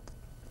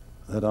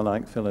that are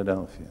like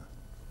Philadelphia.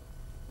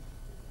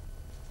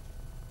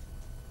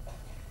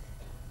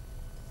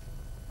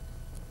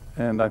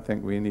 And I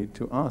think we need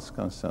to ask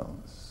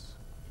ourselves,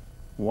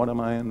 what am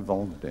I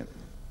involved in?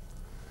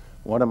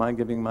 What am I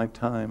giving my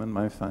time and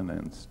my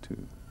finance to?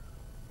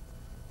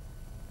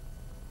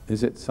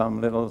 Is it some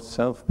little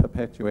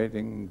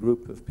self-perpetuating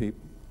group of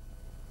people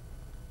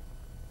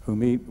who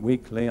meet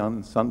weekly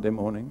on Sunday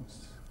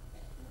mornings,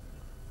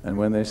 and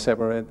when they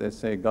separate, they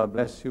say, God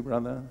bless you,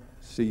 brother,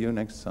 see you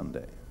next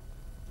Sunday?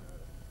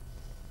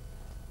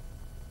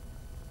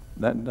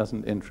 That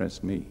doesn't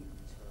interest me.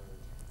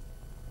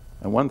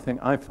 And one thing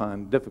I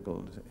find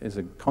difficult is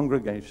a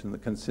congregation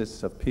that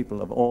consists of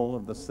people of all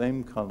of the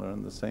same color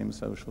and the same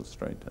social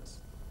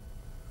status.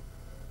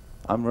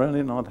 I'm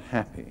really not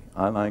happy.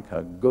 I like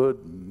a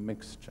good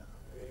mixture.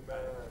 Amen.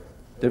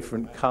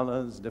 Different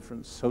colors,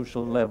 different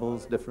social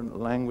levels, different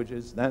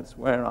languages. That's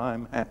where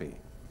I'm happy.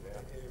 Yeah.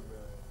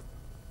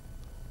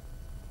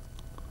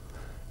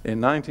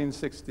 In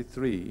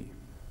 1963,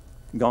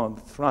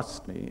 God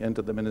thrust me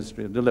into the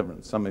ministry of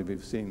deliverance. Some of you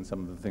have seen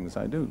some of the things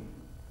I do.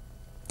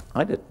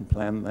 I didn't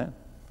plan that.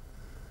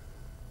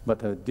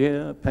 But a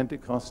dear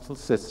Pentecostal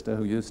sister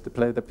who used to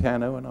play the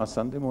piano in our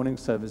Sunday morning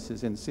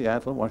services in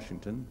Seattle,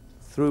 Washington,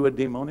 threw a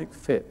demonic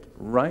fit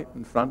right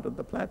in front of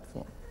the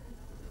platform.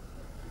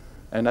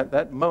 And at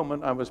that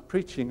moment, I was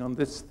preaching on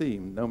this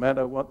theme: no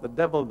matter what the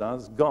devil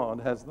does, God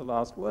has the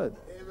last word.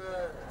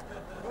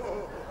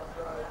 Amen.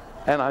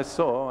 And I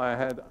saw I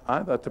had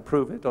either to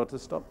prove it or to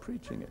stop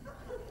preaching it.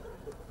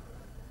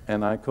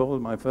 And I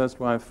called my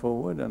first wife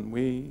forward, and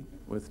we,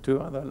 with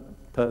two other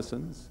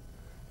persons,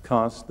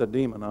 cast the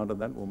demon out of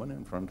that woman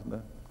in front of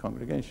the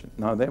congregation.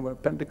 Now, they were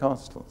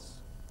Pentecostals.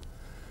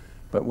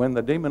 But when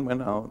the demon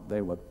went out,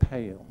 they were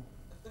pale.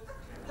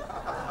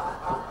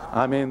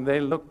 I mean, they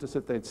looked as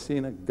if they'd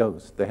seen a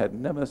ghost. They had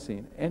never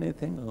seen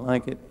anything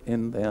like it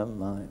in their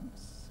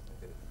lives.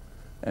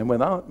 And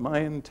without my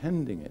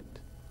intending it,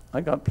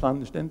 I got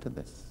plunged into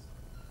this.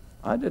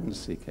 I didn't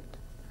seek it.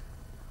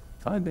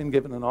 If I'd been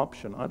given an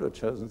option, I'd have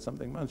chosen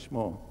something much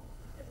more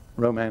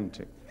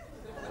romantic.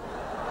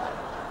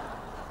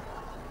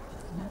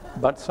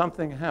 But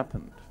something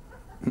happened.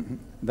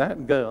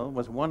 That girl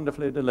was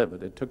wonderfully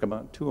delivered. It took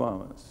about 2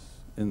 hours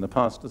in the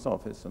pastor's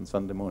office on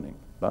Sunday morning.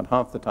 About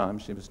half the time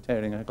she was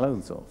tearing her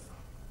clothes off,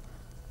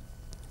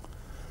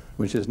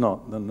 which is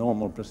not the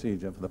normal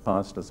procedure for the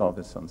pastor's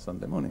office on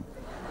Sunday morning.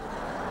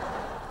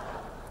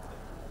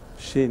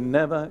 She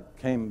never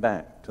came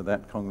back to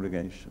that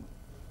congregation.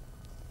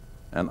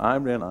 And I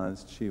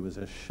realized she was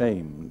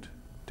ashamed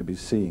to be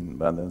seen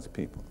by those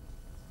people.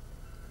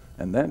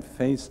 And that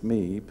faced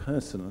me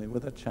personally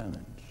with a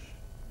challenge.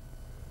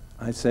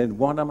 I said,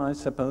 what am I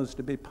supposed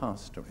to be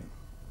pastoring?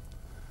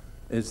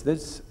 Is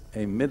this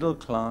a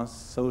middle-class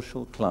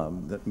social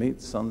club that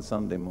meets on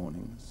Sunday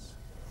mornings?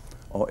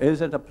 Or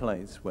is it a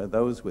place where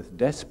those with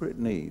desperate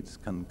needs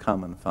can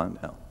come and find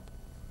help?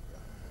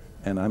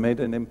 And I made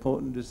an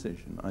important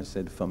decision. I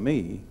said, for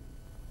me,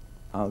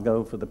 I'll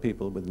go for the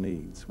people with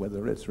needs,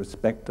 whether it's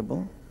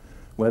respectable,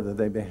 whether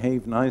they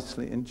behave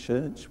nicely in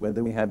church,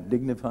 whether we have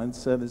dignified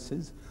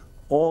services.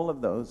 All of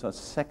those are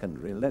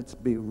secondary. Let's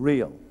be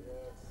real.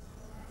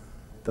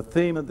 The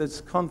theme of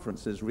this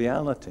conference is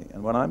reality,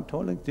 and what I'm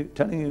telling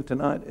you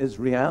tonight is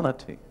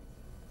reality.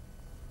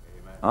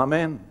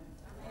 Amen.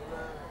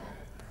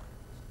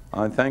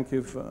 I thank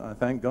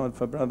God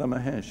for Brother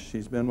Mahesh.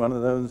 He's been one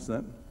of those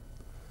that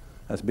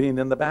has been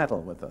in the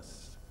battle with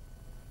us.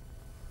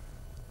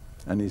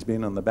 And he's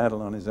been on the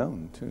battle on his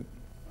own too.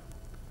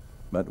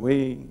 But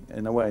we,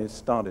 in a way,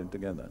 started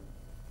together.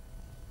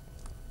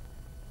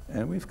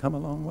 And we've come a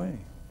long way.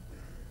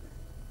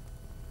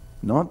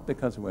 Not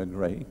because we're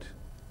great,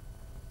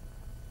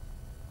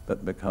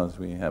 but because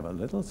we have a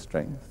little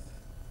strength,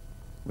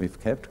 we've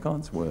kept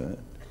God's word,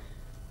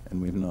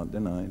 and we've not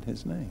denied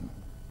his name.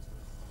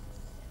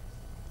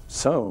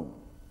 So,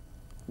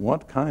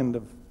 what kind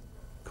of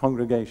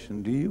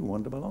congregation do you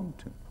want to belong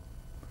to?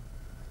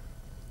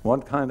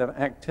 What kind of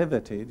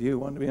activity do you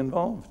want to be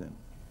involved in?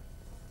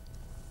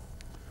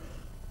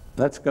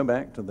 Let's go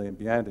back to the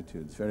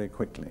Beatitudes very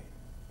quickly.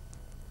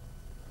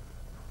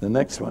 The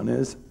next one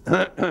is,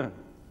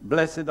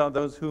 blessed are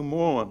those who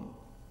mourn,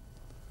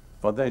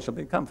 for they shall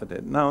be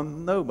comforted. Now,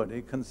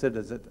 nobody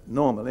considers it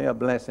normally a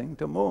blessing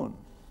to mourn.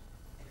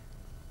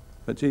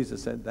 But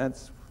Jesus said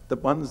that's the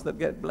ones that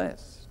get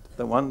blessed,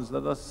 the ones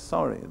that are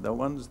sorry, the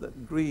ones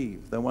that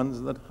grieve, the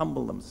ones that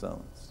humble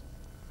themselves,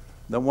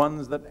 the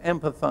ones that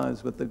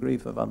empathize with the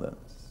grief of others.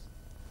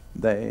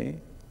 They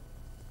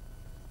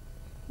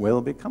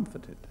will be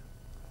comforted.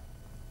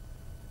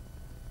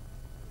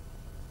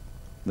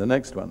 The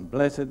next one,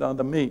 blessed are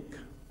the meek,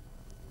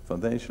 for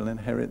they shall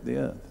inherit the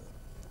earth.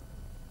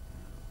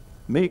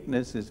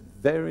 Meekness is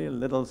very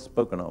little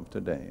spoken of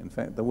today. In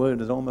fact, the word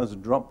has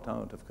almost dropped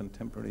out of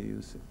contemporary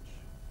usage.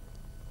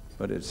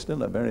 But it's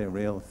still a very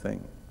real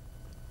thing.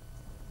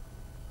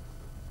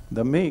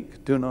 The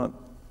meek do not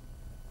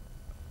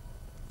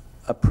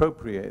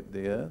appropriate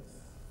the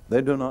earth.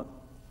 They do not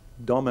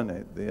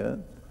dominate the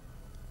earth.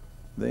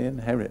 They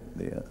inherit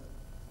the earth.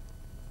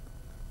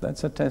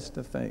 That's a test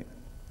of faith.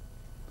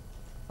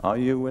 Are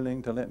you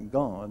willing to let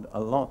God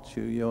allot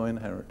you your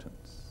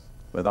inheritance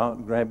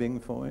without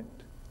grabbing for it,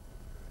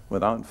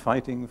 without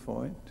fighting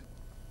for it?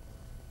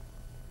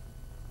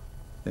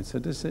 It's a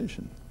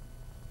decision.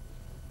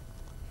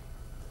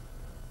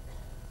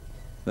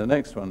 The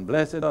next one,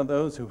 blessed are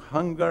those who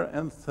hunger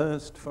and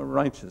thirst for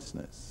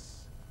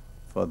righteousness,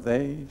 for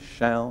they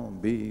shall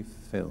be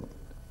filled.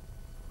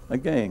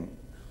 Again,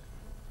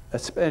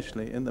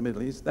 especially in the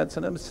Middle East, that's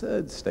an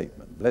absurd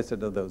statement. Blessed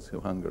are those who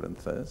hunger and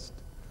thirst.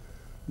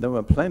 There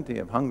were plenty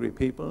of hungry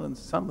people and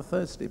some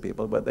thirsty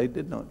people, but they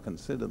did not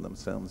consider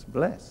themselves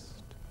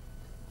blessed.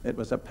 It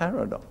was a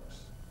paradox.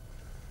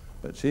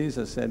 But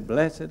Jesus said,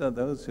 blessed are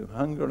those who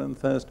hunger and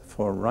thirst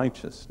for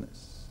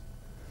righteousness.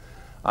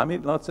 I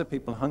meet lots of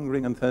people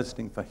hungering and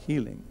thirsting for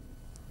healing,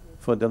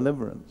 for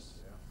deliverance.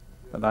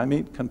 But I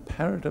meet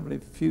comparatively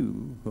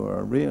few who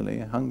are really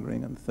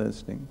hungering and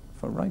thirsting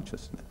for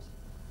righteousness.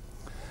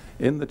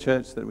 In the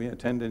church that we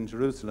attend in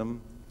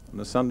Jerusalem, on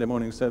a Sunday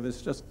morning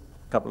service just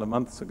a couple of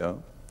months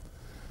ago,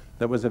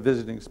 there was a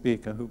visiting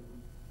speaker who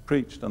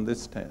preached on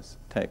this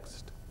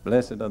text,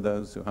 blessed are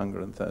those who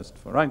hunger and thirst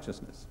for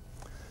righteousness.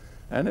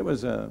 And it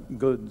was a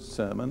good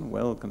sermon,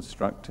 well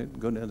constructed,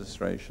 good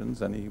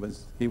illustrations, and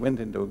he went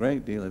into a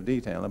great deal of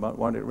detail about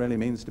what it really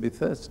means to be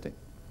thirsty.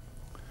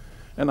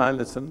 And I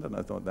listened and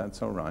I thought,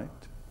 that's all right.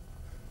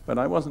 But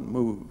I wasn't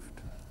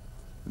moved.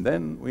 And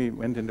then we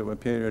went into a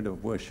period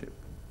of worship.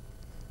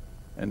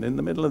 And in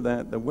the middle of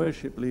that, the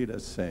worship leader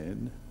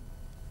said,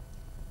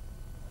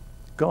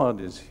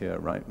 God is here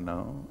right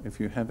now. If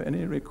you have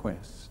any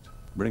request,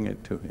 bring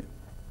it to him.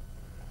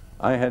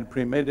 I had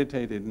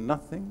premeditated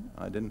nothing.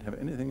 I didn't have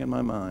anything in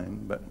my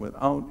mind, but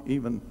without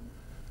even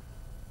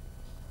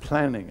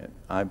planning it,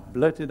 I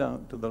blurted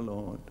out to the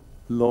Lord,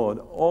 Lord,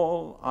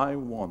 all I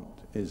want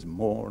is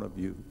more of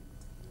you.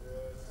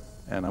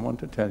 And I want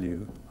to tell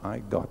you, I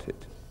got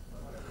it.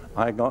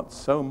 I got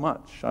so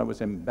much, I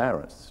was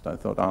embarrassed. I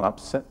thought, I'll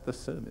upset the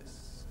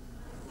service.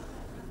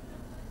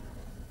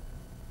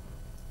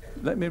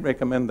 Let me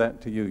recommend that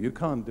to you. You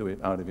can't do it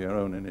out of your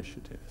own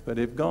initiative. But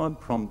if God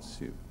prompts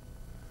you,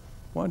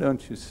 why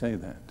don't you say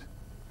that?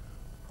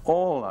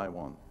 All I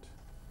want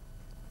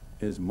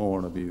is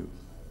more of you.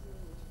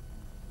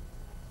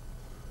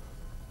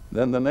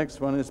 Then the next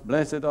one is,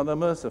 blessed are the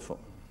merciful,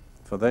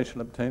 for they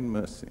shall obtain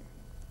mercy.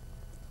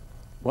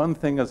 One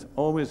thing has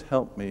always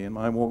helped me in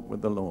my walk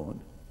with the Lord.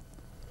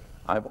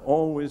 I've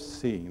always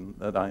seen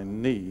that I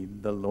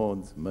need the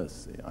Lord's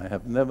mercy. I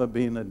have never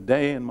been a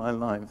day in my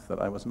life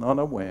that I was not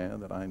aware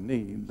that I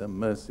need the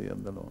mercy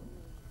of the Lord.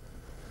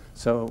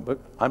 So, but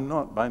I'm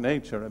not by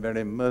nature a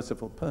very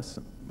merciful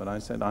person, but I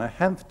said I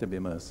have to be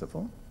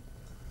merciful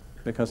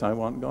because I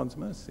want God's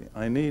mercy.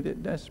 I need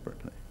it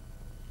desperately.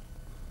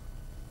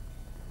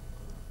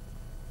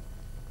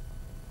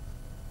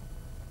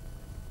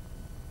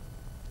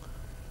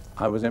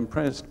 I was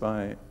impressed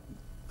by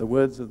the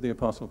words of the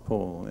Apostle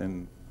Paul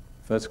in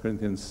 1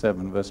 Corinthians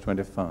 7, verse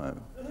 25.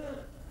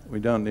 We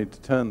don't need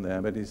to turn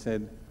there, but he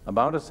said,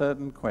 about a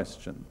certain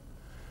question,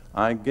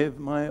 I give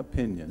my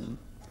opinion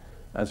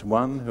as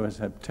one who has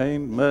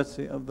obtained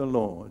mercy of the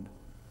Lord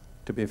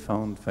to be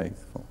found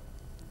faithful.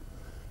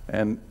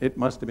 And it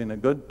must have been a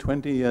good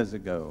 20 years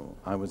ago,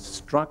 I was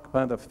struck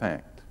by the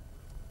fact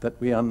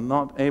that we are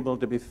not able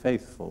to be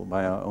faithful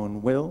by our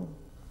own will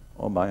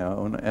or by our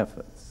own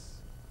efforts.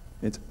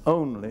 It's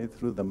only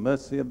through the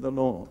mercy of the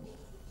Lord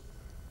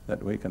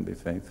that we can be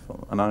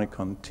faithful. And I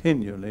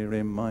continually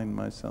remind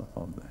myself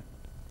of that.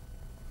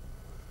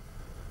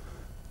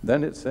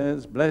 Then it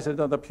says, blessed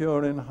are the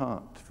pure in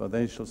heart, for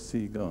they shall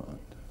see God.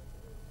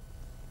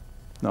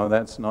 Now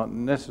that's not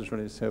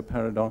necessarily so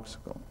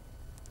paradoxical.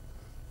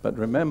 But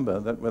remember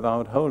that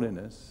without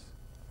holiness,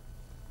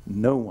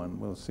 no one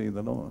will see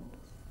the Lord.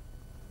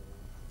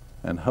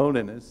 And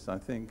holiness, I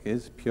think,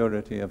 is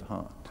purity of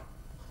heart.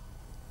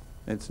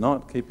 It's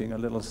not keeping a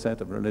little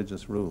set of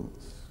religious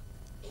rules.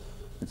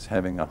 It's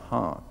having a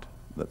heart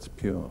that's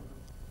pure.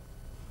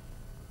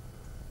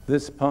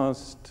 This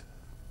past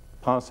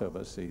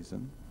Passover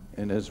season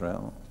in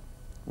Israel,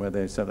 where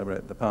they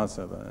celebrate the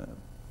Passover,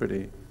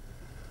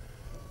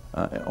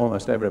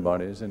 almost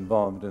everybody is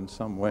involved in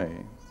some way.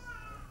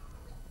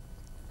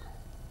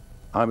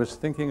 I was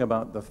thinking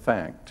about the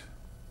fact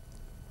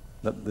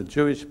that the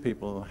Jewish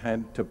people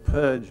had to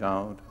purge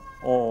out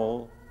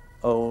all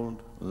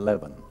old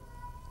leaven.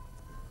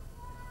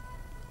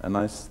 And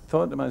I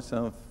thought to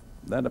myself,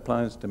 that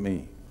applies to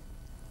me.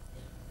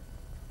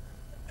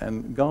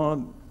 And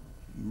God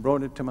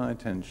brought it to my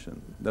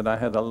attention that I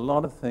had a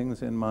lot of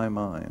things in my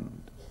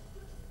mind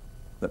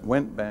that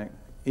went back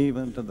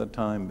even to the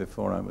time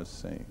before I was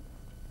saved.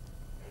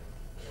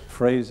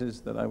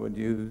 Phrases that I would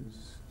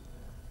use,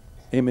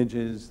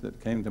 images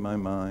that came to my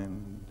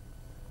mind,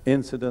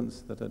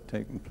 incidents that had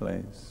taken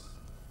place,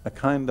 a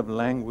kind of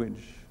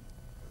language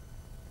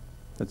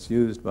that's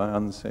used by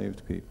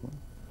unsaved people,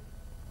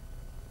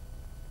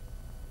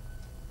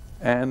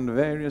 and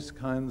various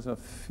kinds of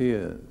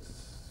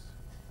fears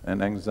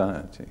and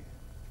anxiety.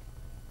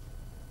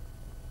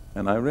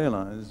 And I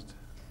realized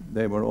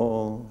they were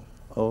all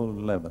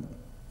old leaven.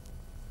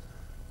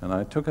 And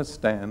I took a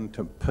stand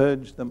to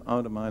purge them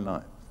out of my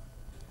life.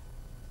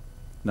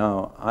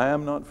 Now, I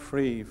am not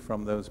free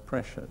from those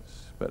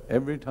pressures, but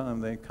every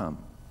time they come,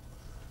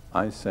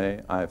 I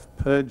say, I've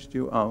purged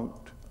you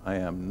out, I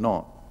am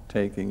not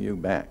taking you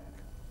back.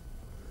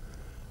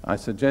 I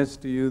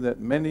suggest to you that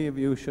many of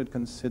you should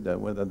consider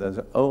whether there's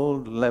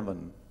old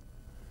leaven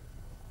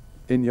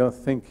in your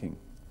thinking,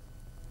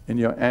 in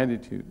your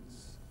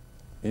attitudes,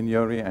 in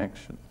your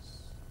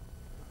reactions.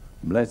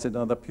 Blessed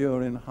are the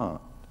pure in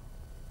heart,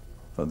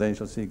 for they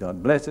shall see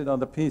God. Blessed are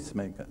the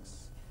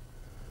peacemakers,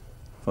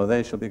 for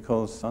they shall be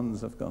called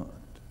sons of God.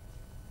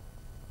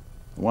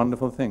 A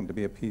wonderful thing to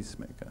be a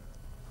peacemaker.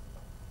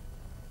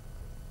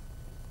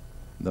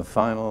 The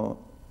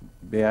final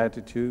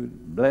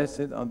beatitude,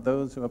 blessed are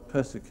those who are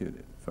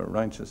persecuted for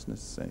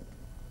righteousness' sake.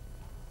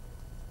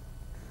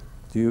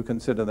 Do you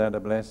consider that a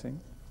blessing?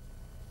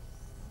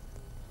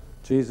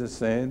 Jesus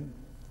said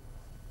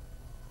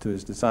to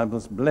his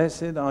disciples,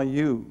 blessed are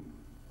you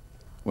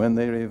when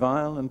they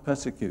revile and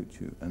persecute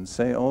you and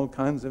say all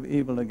kinds of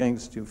evil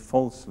against you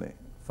falsely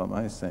for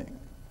my sake.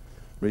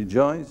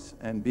 Rejoice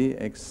and be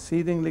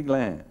exceedingly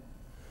glad,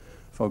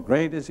 for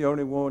great is your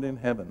reward in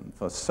heaven,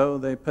 for so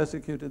they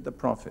persecuted the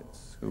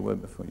prophets who were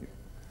before you.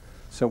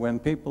 So when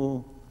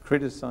people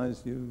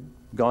criticize you,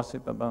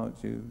 gossip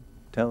about you,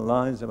 tell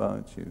lies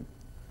about you,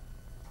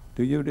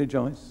 do you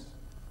rejoice?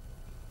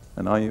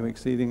 And are you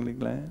exceedingly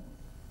glad?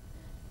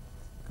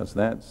 Because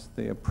that's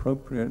the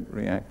appropriate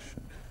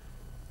reaction.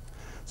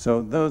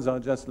 So those are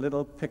just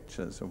little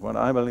pictures of what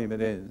I believe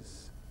it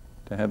is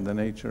to have the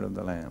nature of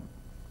the Lamb.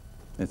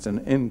 It's an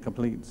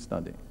incomplete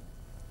study.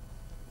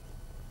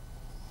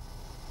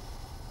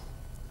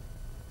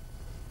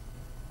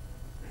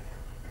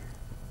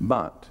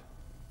 But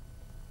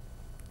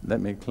let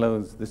me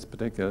close this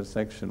particular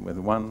section with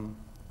one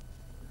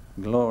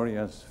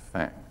glorious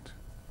fact.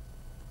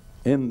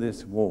 In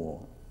this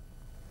war,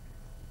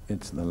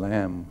 it's the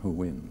Lamb who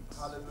wins.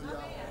 Hallelujah.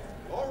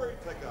 Glory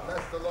to God.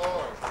 Bless the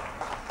Lord.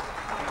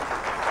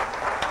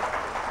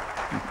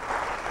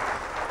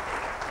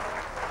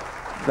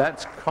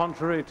 That's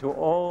contrary to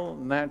all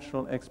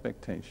natural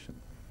expectation.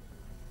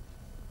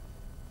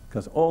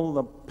 Because all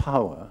the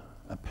power,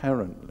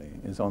 apparently,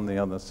 is on the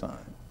other side.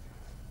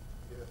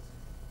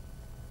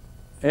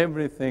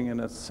 Everything, in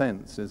a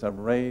sense, is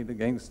arrayed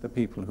against the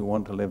people who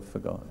want to live for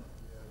God.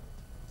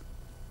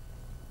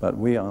 But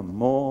we are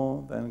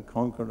more than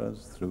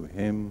conquerors through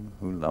him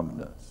who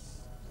loved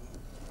us.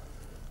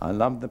 I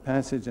love the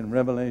passage in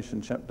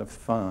Revelation chapter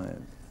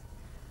 5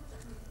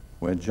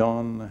 where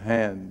John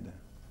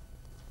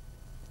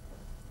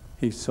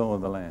he saw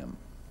the Lamb.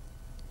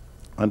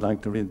 I'd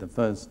like to read the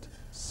first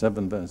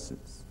 7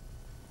 verses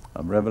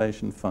of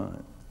Revelation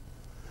 5.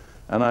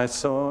 And I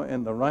saw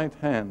in the right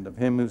hand of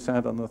him who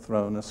sat on the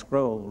throne a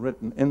scroll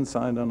written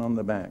inside and on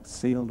the back,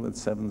 sealed with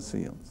 7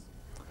 seals.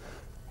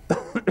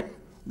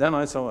 Then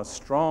I saw a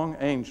strong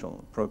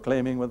angel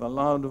proclaiming with a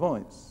loud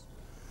voice,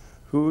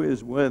 "Who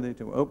is worthy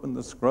to open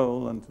the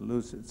scroll and to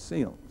loose its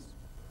seals?"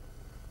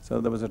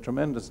 So there was a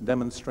tremendous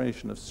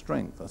demonstration of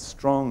strength, a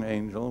strong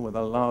angel with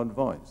a loud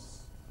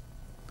voice.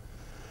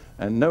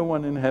 And no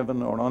one in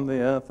heaven or on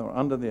the earth or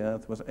under the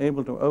earth was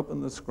able to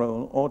open the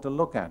scroll or to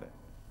look at it.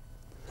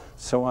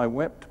 So I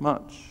wept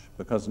much,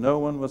 because no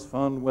one was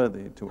found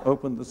worthy to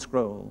open the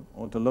scroll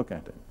or to look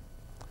at it.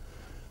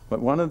 But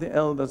one of the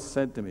elders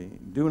said to me,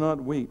 "Do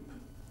not weep.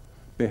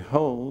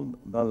 Behold,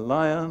 the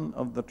Lion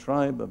of the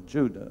tribe of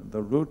Judah,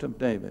 the Root of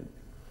David,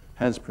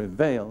 has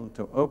prevailed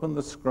to open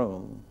the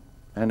scroll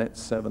and its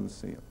 7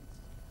 seals."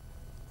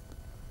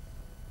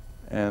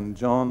 And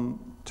John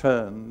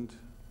turned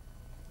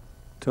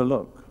to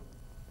look,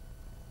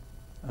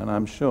 and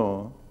I'm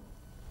sure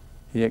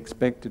he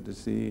expected to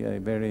see a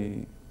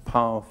very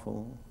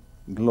powerful,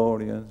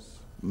 glorious,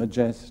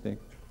 majestic,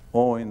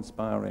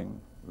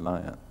 awe-inspiring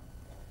lion.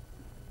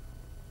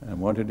 And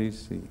what did he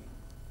see?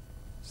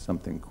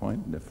 Something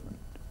quite different.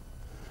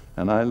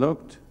 And I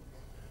looked,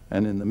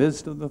 and in the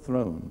midst of the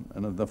throne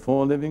and of the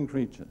 4 living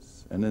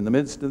creatures, and in the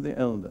midst of the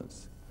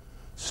elders,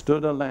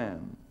 stood a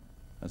lamb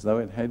as though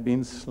it had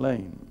been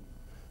slain,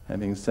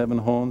 having 7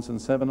 horns and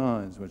 7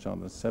 eyes, which are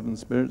the 7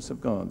 spirits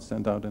of God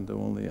sent out into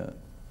all the earth.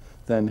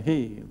 Then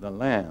he, the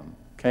Lamb,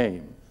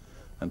 came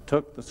and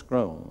took the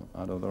scroll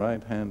out of the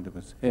right hand of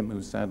him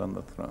who sat on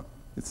the throne.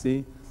 You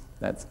see,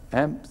 that's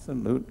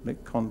absolutely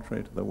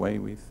contrary to the way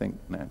we think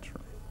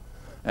naturally.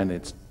 And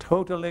it's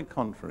totally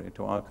contrary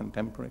to our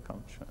contemporary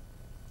culture.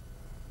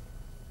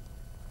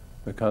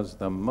 Because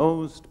the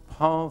most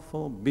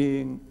powerful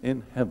being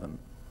in heaven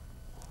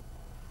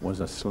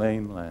was a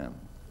slain lamb.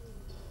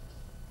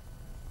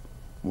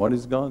 What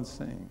is God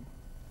saying?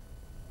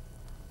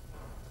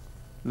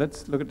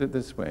 Let's look at it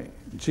this way.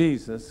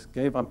 Jesus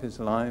gave up his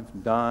life,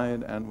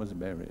 died, and was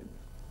buried.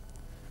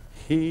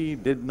 He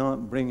did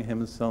not bring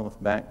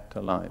himself back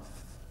to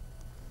life.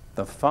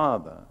 The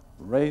Father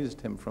raised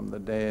him from the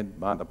dead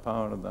by the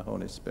power of the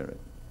Holy Spirit.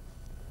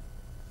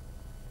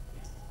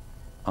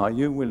 Are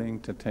you willing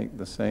to take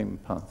the same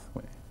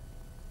pathway?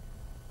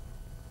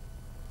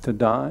 To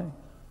die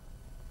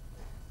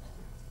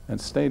and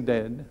stay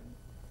dead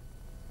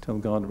till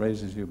God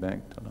raises you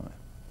back to life?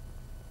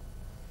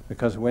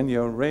 Because when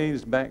you're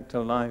raised back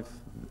to life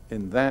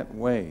in that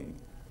way,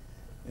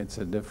 it's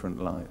a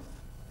different life.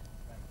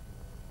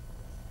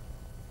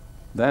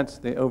 That's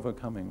the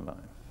overcoming life.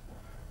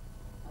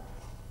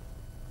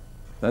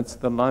 That's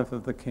the life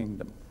of the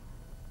kingdom.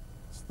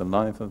 It's the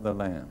life of the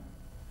Lamb.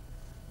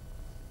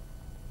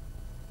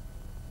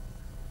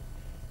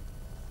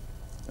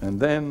 And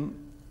then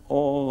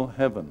all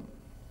heaven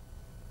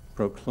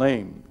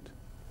proclaimed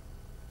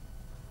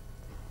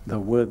the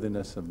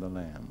worthiness of the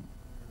Lamb.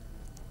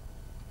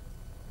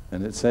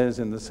 And it says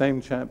in the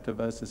same chapter,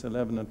 verses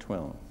 11 and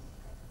 12,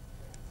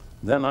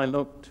 "Then I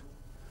looked,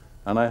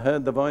 and I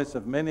heard the voice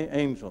of many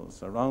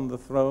angels around the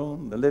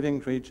throne, the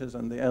living creatures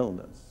and the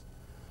elders.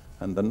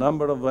 And the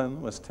number of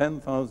them was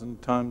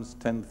 10,000 times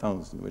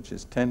 10,000, which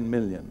is 10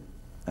 million,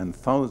 and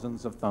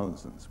thousands of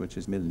thousands, which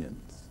is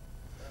millions,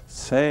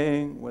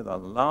 saying with a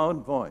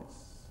loud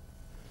voice,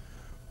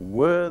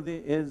 'Worthy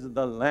is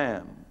the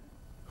Lamb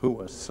who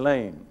was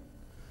slain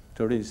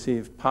to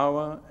receive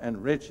power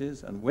and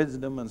riches and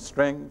wisdom and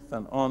strength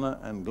and honor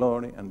and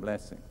glory and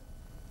blessing.'"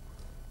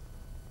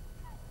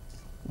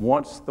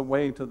 What's the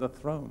way to the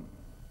throne?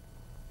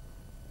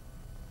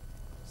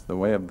 It's the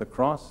way of the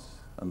cross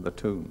and the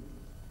tomb,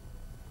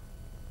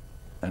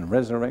 and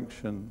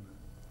resurrection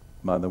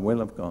by the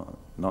will of God,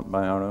 not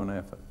by our own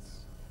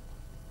efforts.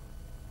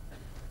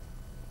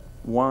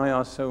 Why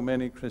are so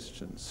many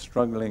Christians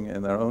struggling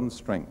in their own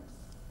strength?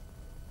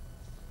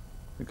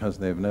 Because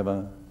they've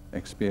never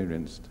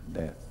experienced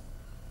death.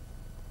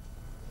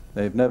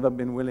 They've never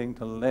been willing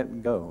to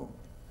let go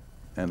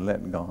and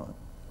let God.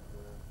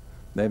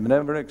 They've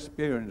never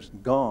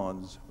experienced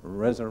God's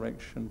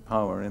resurrection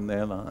power in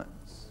their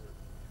lives.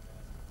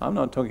 I'm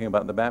not talking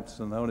about the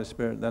baptism of the Holy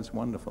Spirit, that's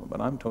wonderful, but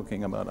I'm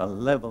talking about a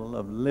level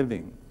of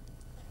living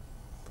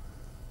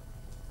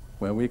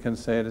where we can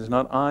say, "It is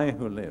not I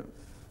who live,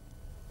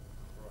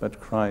 but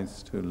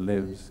Christ who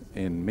lives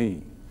in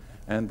me.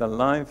 And the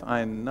life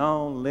I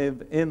now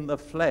live in the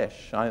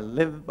flesh, I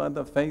live by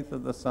the faith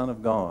of the Son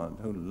of God,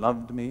 who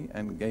loved me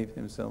and gave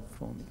himself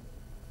for me."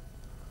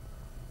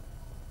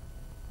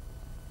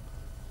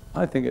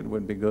 I think it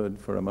would be good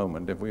for a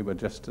moment if we were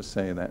just to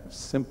say that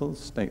simple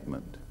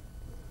statement.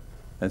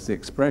 as the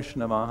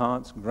expression of our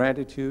heart's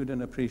gratitude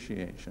and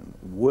appreciation.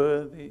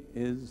 Worthy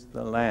is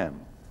the Lamb.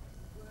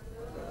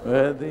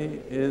 Worthy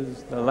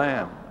is the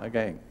Lamb.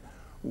 Again.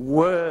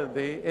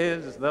 Worthy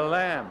is the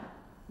Lamb.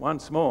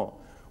 Once more.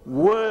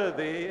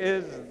 Worthy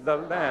is the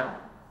Lamb.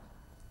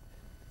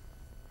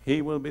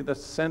 He will be the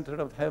center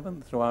of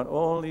heaven throughout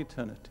all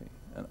eternity.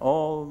 And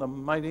all the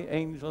mighty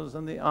angels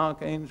and the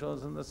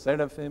archangels and the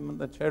seraphim and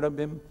the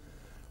cherubim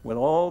will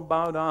all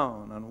bow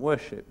down and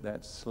worship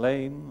that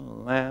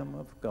slain Lamb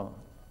of God.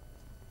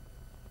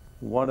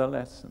 What a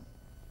lesson.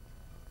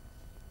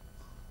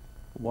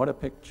 What a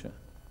picture.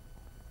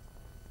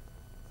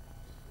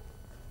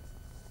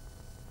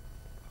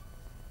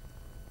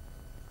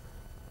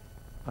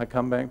 I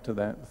come back to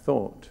that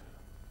thought.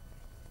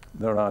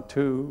 There are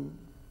two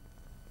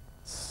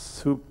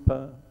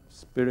super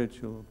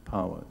spiritual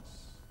powers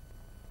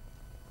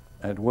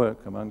at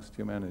work amongst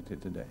humanity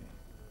today.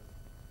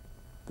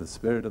 The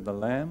spirit of the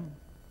Lamb,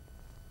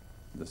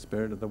 the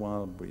spirit of the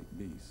wild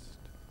beast.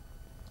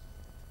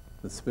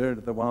 The spirit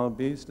of the wild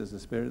beast is a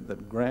spirit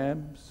that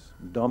grabs,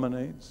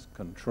 dominates,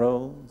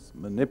 controls,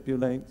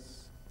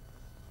 manipulates,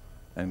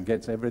 and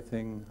gets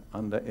everything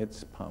under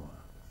its power.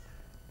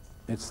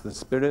 It's the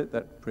spirit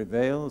that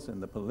prevails in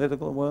the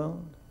political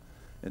world.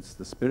 It's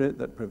the spirit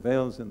that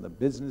prevails in the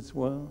business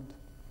world.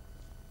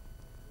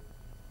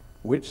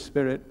 Which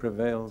spirit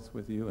prevails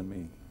with you and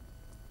me?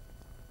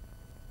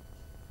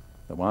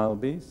 The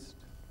wild beast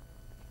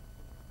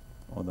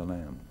or the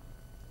Lamb?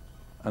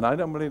 And I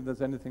don't believe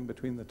there's anything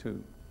between the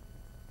two.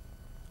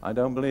 I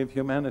don't believe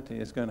humanity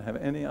is going to have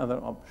any other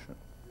option.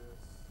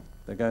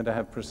 They're going to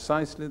have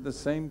precisely the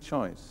same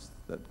choice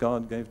that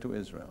God gave to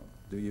Israel.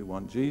 Do you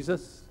want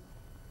Jesus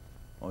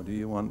or do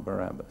you want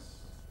Barabbas?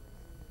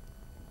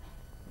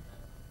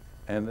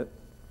 And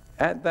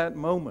at that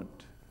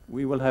moment,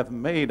 we will have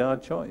made our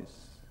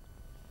choice.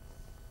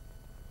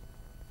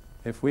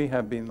 If we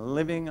have been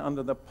living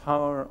under the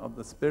power of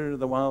the spirit of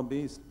the wild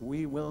beast,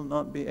 we will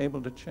not be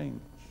able to change.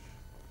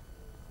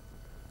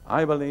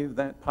 I believe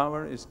that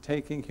power is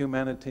taking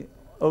humanity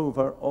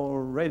over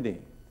already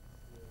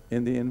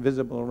in the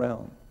invisible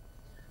realm.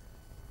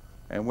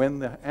 And when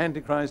the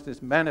Antichrist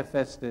is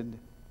manifested,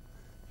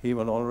 he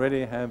will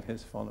already have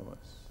his followers.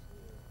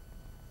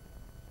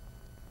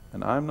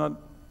 And I'm not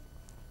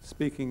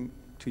speaking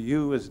to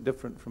you as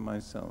different from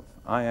myself.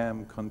 I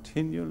am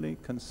continually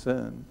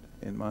concerned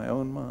in my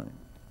own mind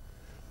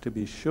to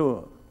be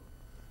sure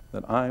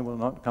that I will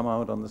not come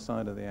out on the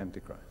side of the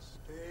Antichrist.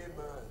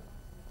 Amen.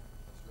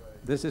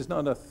 This is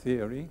not a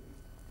theory.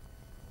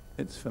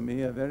 It's for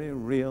me a very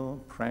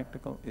real,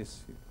 practical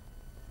issue.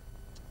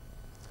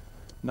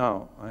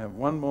 Now, I have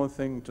one more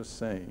thing to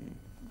say,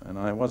 and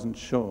I wasn't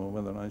sure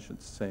whether I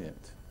should say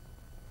it.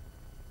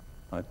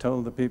 I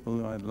told the people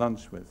who I had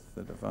lunch with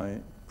that if I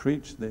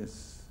preach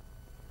this,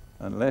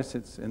 unless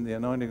it's in the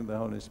anointing of the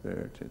Holy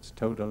Spirit, it's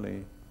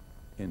totally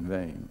in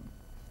vain.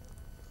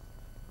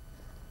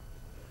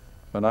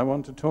 But I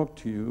want to talk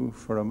to you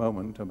for a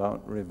moment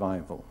about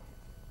revival.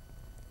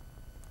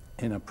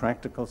 In a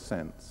practical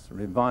sense,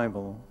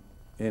 revival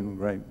in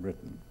Great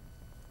Britain.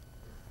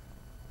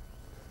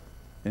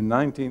 In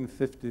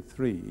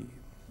 1953,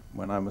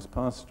 when I was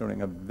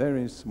pastoring a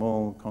very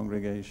small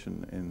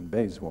congregation in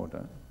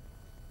Bayswater,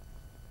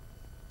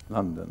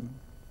 London,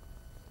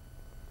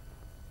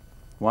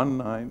 one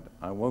night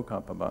I woke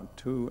up about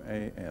 2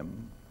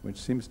 a.m., which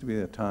seems to be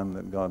the time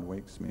that God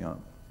wakes me up.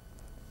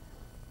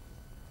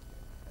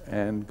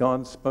 And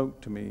God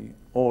spoke to me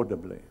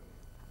audibly.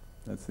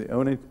 That's the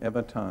only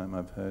ever time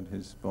I've heard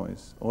his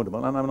voice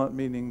audible. And I'm not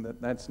meaning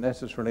that that's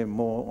necessarily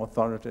more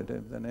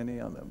authoritative than any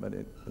other, but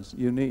it was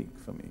unique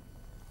for me.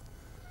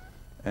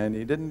 And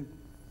he didn't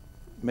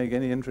make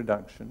any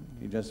introduction.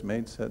 He just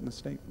made certain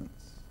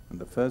statements. And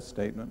the first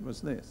statement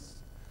was this: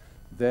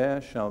 there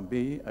shall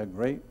be a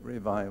great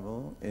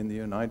revival in the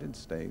United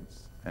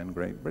States and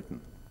Great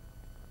Britain.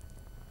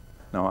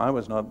 Now, I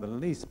was not the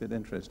least bit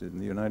interested in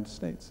the United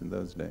States in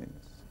those days.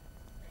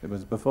 It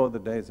was before the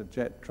days of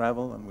jet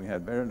travel, and we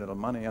had very little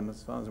money, and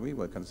as far as we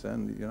were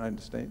concerned, the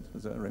United States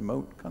was a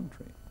remote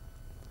country.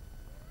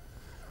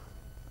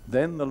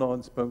 Then the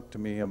Lord spoke to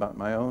me about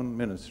my own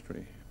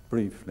ministry,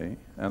 briefly,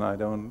 and I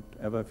don't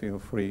ever feel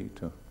free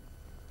to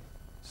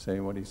say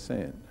what he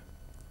said.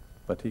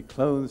 But he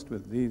closed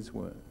with these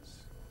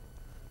words: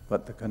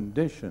 but the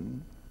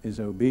condition is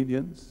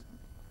obedience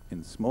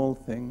in small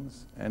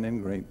things and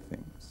in great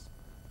things,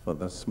 for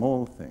the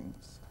small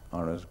things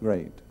are as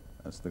great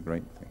as the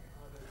great thing.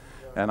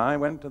 And I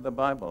went to the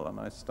Bible and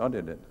I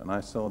studied it, and I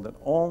saw that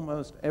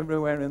almost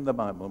everywhere in the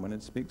Bible, when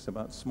it speaks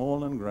about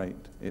small and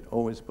great, it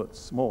always puts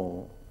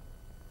small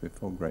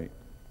before great.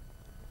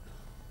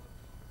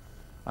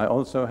 I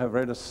also have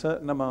read a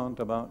certain amount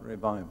about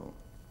revival,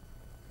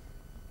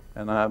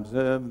 and I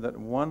observed that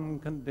one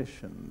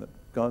condition that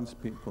God's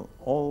people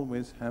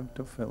always have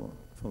to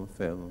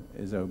fulfill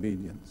is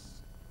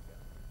obedience.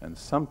 And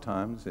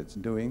sometimes it's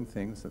doing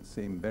things that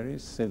seem very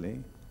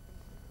silly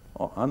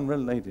or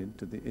unrelated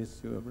to the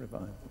issue of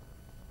revival.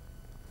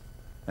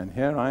 And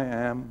here I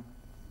am,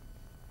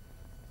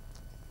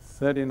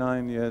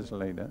 39 years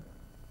later,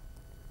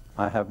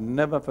 I have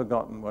never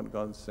forgotten what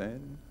God said.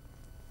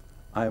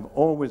 I have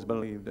always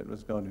believed it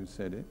was God who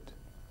said it.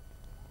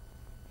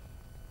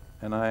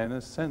 And I, in a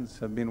sense,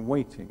 have been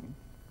waiting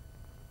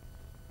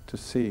to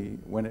see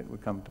when it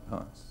would come to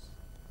pass.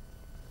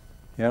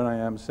 Here I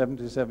am,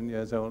 77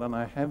 years old, and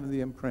I have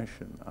the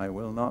impression I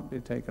will not be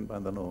taken by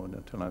the Lord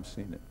until I've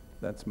seen it.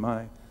 That's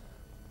my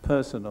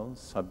personal,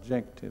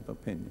 subjective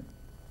opinion.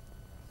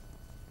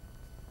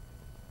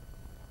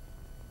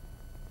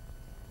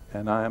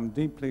 And I am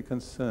deeply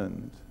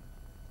concerned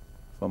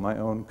for my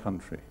own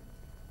country,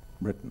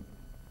 Britain.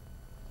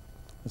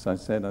 As I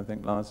said, I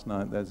think last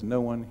night, there's no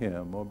one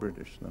here more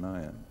British than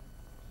I am.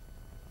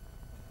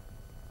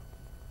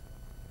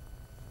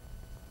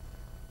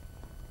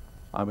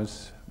 I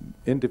was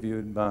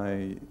interviewed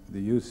by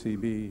the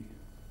UCB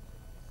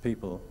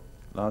people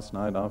last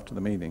night after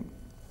the meeting,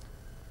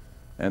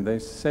 and they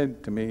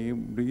said to me,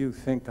 what do you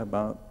think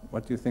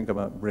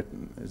about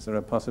Britain? Is there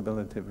a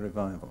possibility of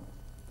revival?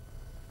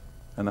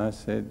 And I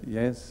said,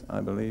 yes,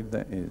 I believe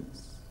there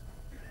is.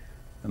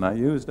 And I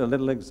used a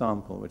little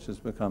example which has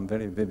become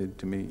very vivid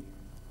to me.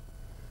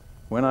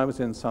 When I was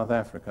in South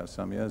Africa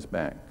some years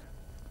back,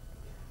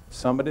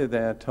 somebody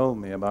there told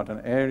me about an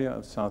area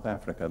of South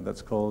Africa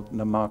that's called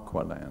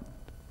Namakwa.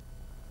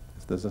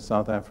 If there's a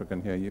South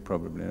African here, you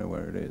probably know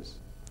where it is.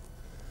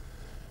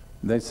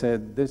 They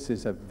said this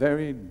is a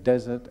very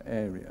desert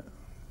area.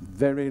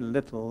 Very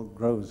little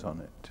grows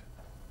on it.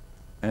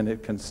 And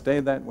it can stay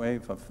that way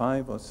for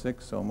 5 or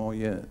 6 or more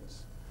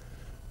years.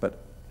 But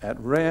at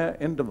rare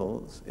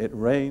intervals, it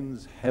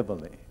rains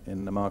heavily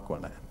in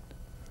Namakwa.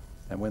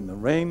 And when the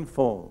rain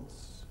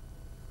falls,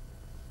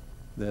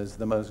 there's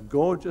the most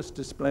gorgeous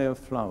display of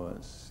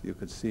flowers you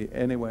could see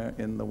anywhere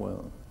in the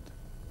world.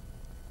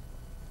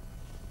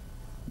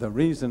 The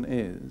reason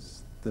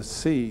is the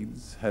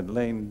seeds had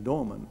lain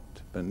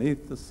dormant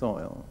beneath the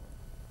soil,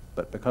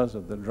 but because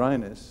of the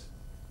dryness,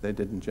 they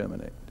didn't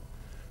germinate.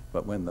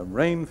 But when the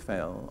rain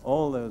fell,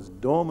 all those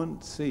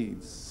dormant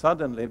seeds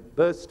suddenly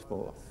burst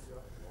forth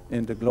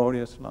into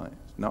glorious life.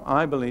 Now,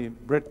 I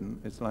believe Britain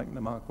is like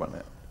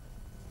Namakwa.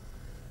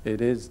 It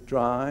is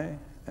dry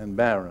and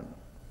barren.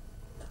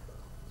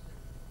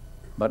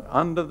 But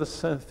under the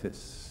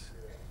surface,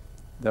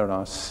 there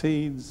are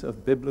seeds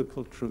of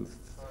biblical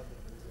truth.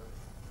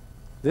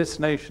 This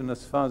nation,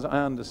 as far as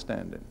I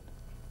understand it,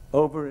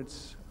 over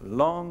its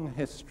long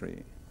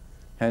history,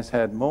 has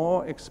had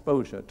more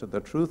exposure to the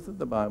truth of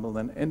the Bible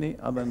than any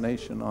other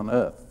nation on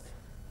earth.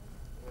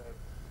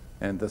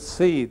 And the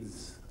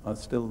seeds are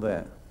still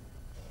there.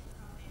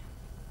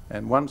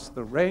 And once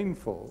the rain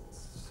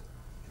falls,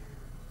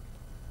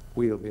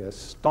 we'll be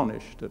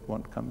astonished at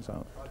what comes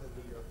out.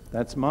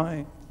 That's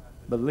my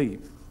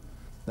belief.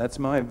 That's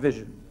my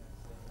vision.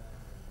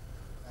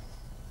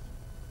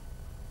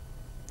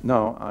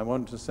 No, I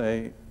want to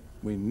say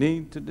we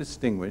need to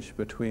distinguish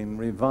between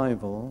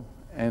revival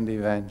and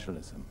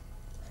evangelism.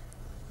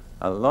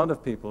 A lot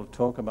of people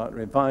talk about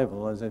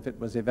revival as if it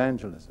was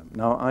evangelism.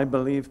 Now, I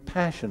believe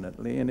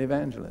passionately in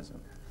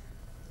evangelism.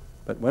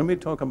 But when we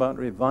talk about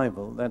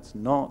revival, that's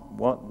not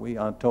what we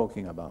are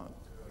talking about.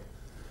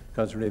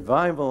 Because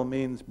revival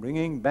means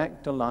bringing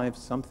back to life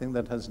something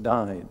that has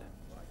died.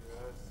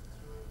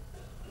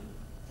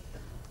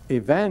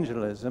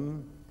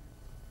 Evangelism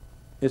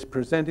is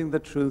presenting the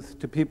truth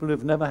to people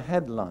who've never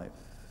had life.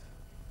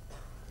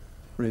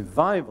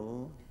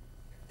 Revival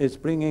is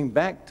bringing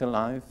back to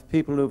life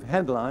people who've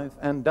had life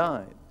and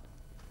died.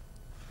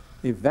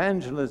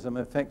 Evangelism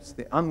affects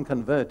the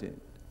unconverted.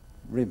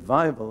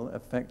 Revival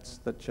affects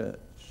the church.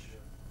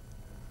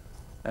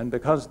 And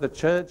because the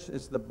church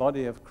is the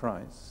body of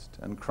Christ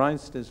and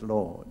Christ is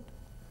Lord,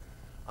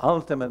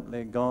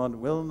 ultimately God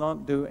will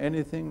not do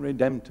anything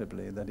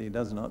redemptively that he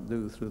does not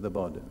do through the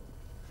body.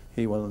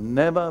 He will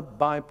never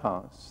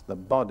bypass the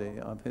body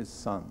of his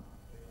Son.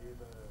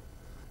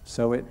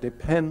 So it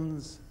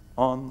depends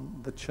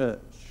on the church.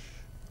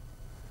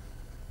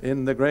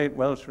 In the great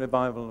Welsh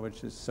revival,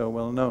 which is so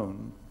well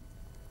known,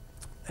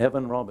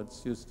 Evan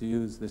Roberts used to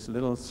use this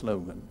little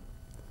slogan,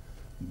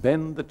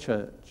 bend the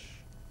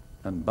church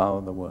and bow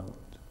the world.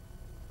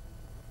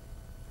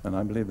 And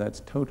I believe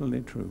that's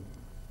totally true.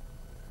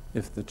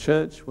 If the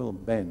church will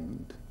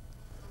bend,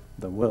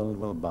 the world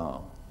will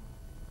bow.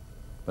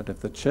 But if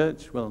the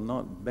church will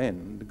not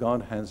bend,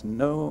 God has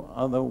no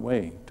other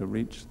way to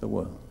reach the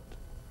world.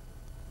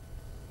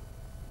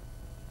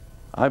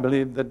 I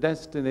believe the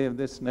destiny of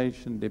this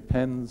nation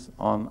depends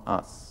on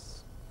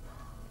us.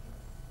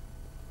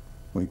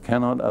 We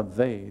cannot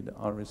evade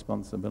our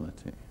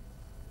responsibility.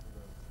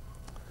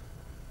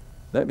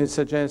 Let me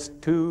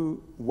suggest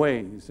 2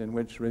 ways in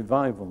which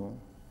revival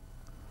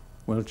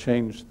will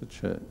change the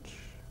church.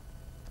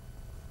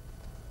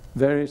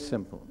 Very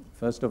simple.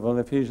 First of all,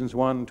 Ephesians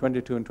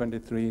 1:22 and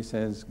 23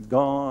 says,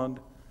 God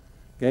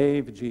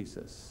gave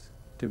Jesus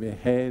to be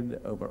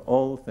head over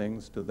all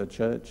things to the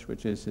church,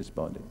 which is his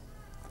body.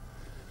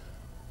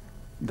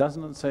 It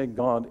doesn't say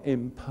God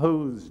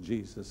imposed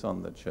Jesus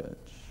on the church.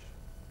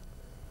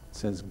 It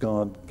says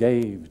God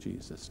gave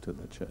Jesus to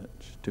the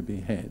church to be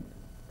head.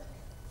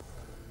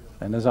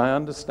 And as I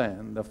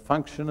understand, the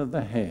function of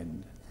the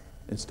head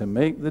is to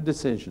make the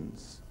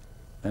decisions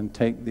and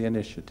take the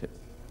initiative.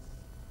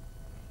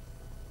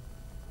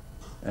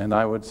 And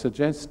I would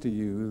suggest to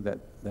you that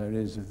there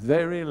is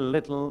very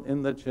little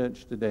in the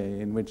church today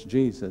in which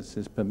Jesus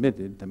is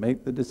permitted to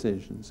make the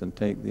decisions and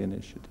take the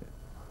initiative.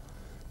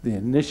 The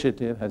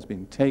initiative has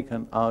been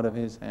taken out of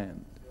his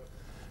hand.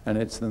 And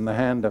it's in the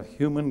hand of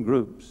human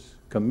groups,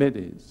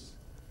 committees,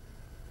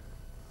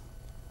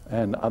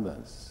 and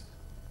others,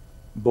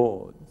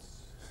 boards.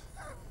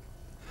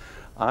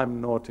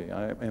 I'm naughty.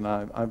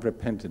 I've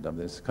repented of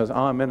this because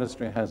our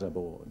ministry has a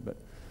board. But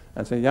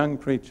as a young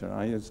preacher,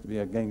 I used to be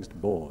against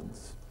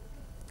boards.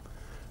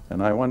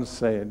 And I once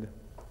said,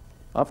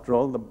 after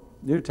all, the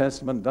New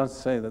Testament does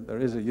say that there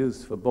is a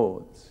use for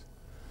boards.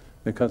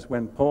 Because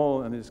when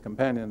Paul and his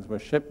companions were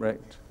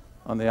shipwrecked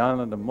on the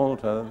island of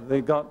Malta, they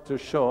got to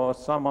shore,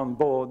 some on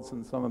boards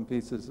and some on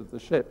pieces of the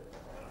ship.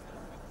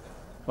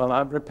 Well,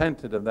 I've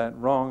repented of that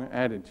wrong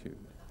attitude.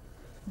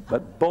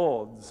 But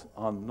boards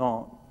are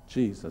not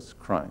Jesus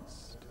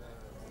Christ.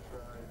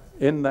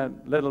 In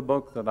that little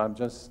book that I've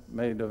just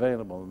made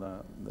available,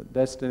 the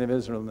Destiny of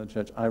Israel in the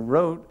Church, I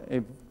wrote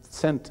a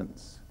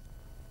sentence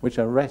which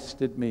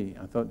arrested me.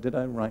 I thought, did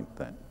I write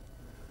that?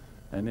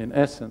 And in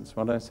essence,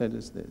 what I said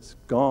is this: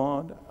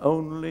 God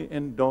only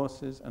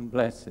endorses and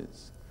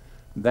blesses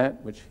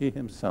that which he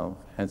himself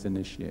has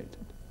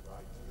initiated.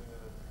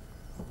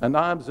 And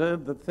I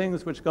observed that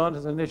things which God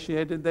has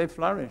initiated, they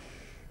flourish,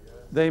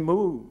 they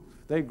move,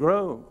 they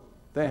grow,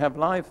 they have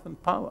life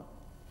and power.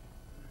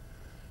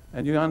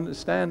 And you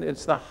understand,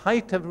 it's the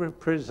height of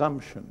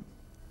presumption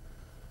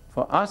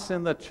for us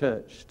in the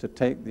church to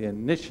take the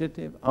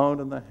initiative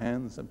out of the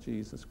hands of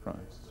Jesus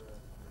Christ.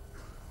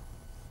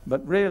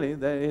 But really,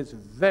 there is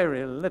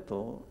very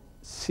little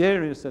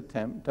serious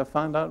attempt to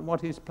find out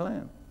what he's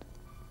planned.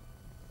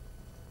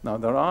 Now,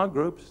 there are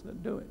groups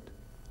that do it.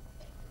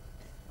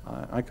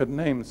 I could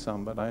name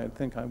some, but I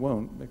think I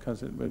won't,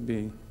 because it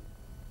would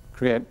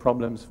create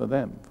problems for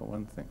them, for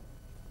one thing.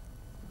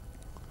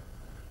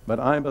 But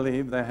I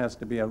believe there has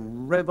to be a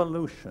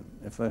revolution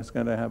if there's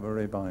going to have a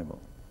revival,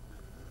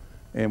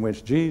 in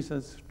which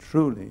Jesus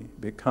truly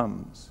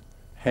becomes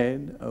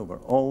head over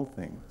all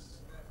things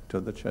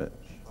to the church.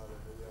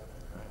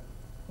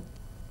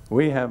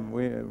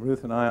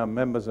 Ruth and I are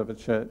members of a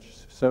church,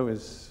 so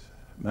is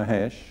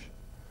Mahesh,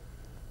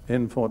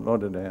 in Fort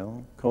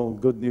Lauderdale,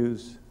 called Good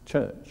News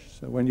Church.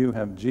 So when you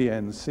have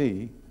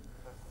GNC,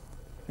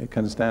 it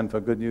can stand for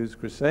Good News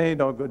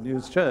Crusade or Good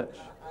News Church.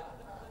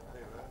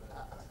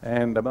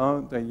 And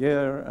about a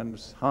year and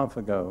a half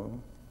ago,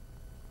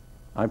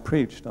 I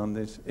preached on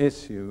this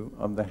issue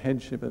of the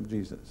headship of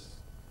Jesus.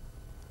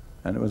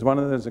 And it was one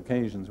of those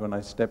occasions when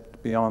I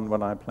stepped beyond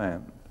what I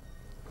planned.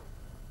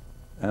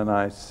 And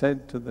I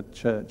said to the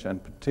church,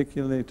 and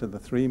particularly to the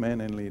three men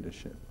in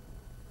leadership,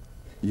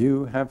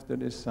 you have to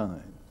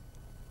decide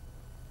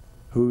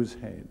who's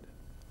head.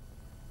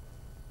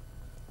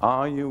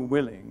 Are you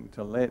willing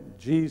to let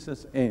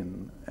Jesus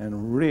in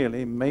and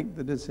really make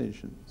the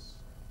decisions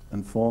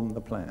and form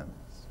the plans?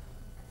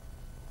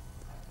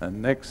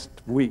 And next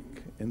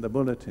week in the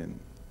bulletin,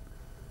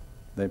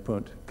 they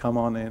put, come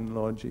on in,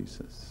 Lord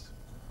Jesus.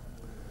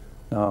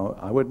 Now,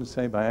 I wouldn't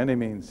say by any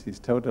means he's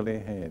totally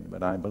ahead,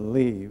 but I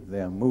believe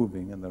they are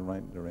moving in the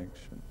right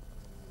direction.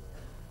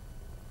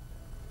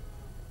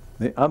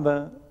 The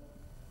other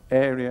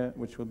area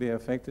which will be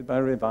affected by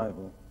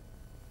revival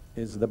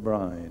is the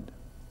bride.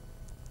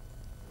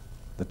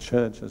 The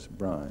church's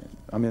bride.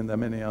 I mean, there are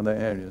many other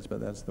areas, but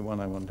that's the one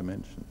I want to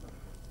mention.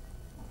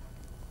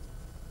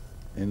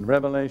 In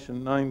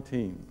Revelation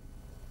 19,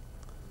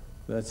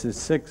 verses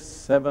 6,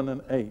 7,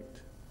 and 8,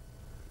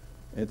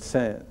 it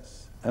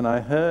says, and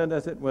I heard,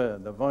 as it were,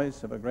 the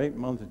voice of a great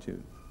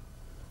multitude,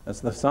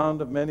 as the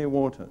sound of many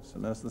waters,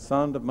 and as the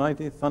sound of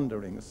mighty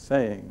thunderings,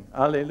 saying,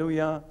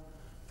 Alleluia,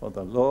 for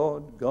the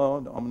Lord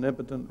God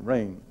omnipotent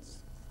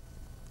reigns.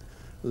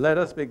 Let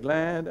us be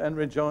glad and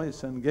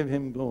rejoice and give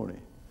him glory,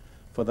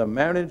 for the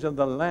marriage of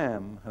the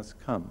Lamb has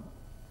come,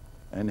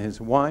 and his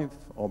wife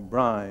or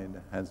bride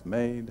has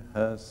made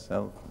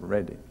herself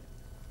ready.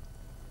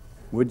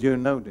 Would you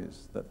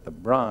notice that the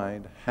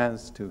bride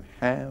has to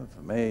have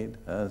made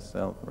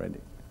herself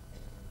ready?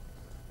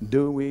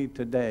 Do we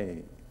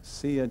today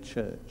see a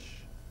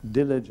church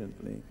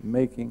diligently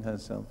making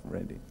herself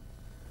ready?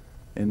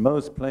 In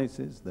most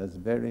places, there's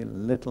very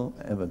little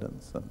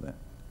evidence of that.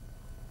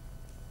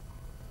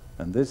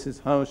 And this is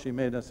how she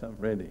made herself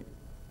ready.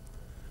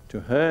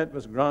 To her it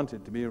was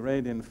granted to be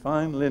arrayed in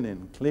fine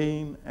linen,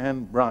 clean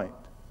and bright.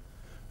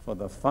 For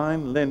the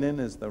fine linen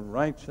is the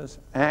righteous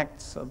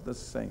acts of the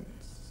saints.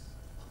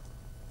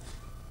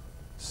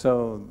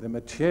 So the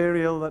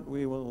material that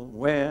we will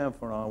wear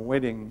for our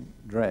wedding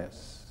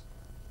dress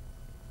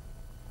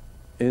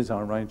is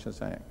our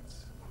righteous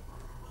acts.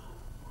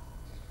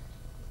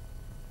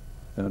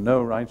 There are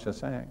no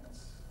righteous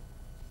acts,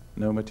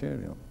 no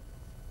material.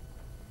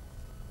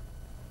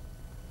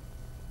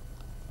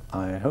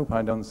 I hope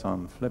I don't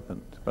sound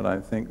flippant, but I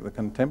think the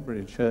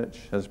contemporary church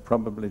has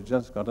probably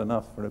just got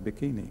enough for a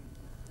bikini.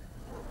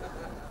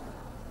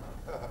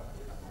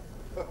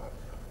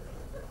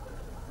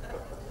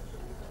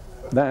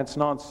 That's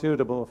not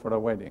suitable for a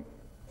wedding.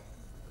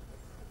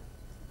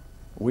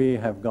 We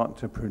have got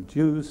to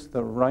produce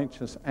the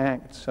righteous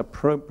acts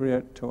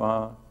appropriate to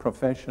our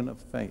profession of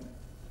faith.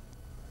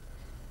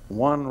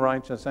 One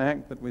righteous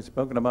act that we've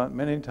spoken about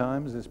many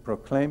times is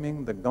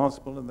proclaiming the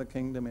gospel of the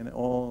kingdom in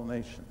all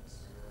nations.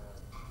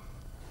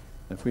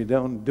 If we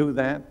don't do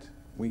that,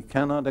 we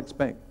cannot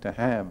expect to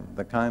have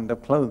the kind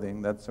of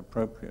clothing that's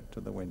appropriate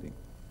to the wedding.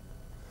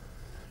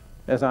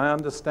 As I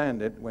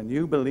understand it, when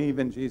you believe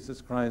in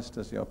Jesus Christ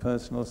as your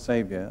personal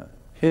Savior,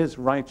 His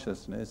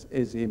righteousness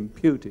is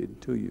imputed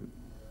to you.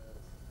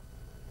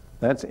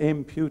 That's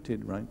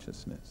imputed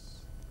righteousness.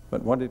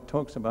 But what it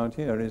talks about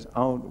here is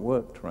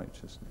outworked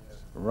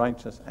righteousness,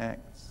 righteous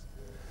acts.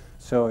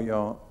 So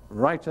your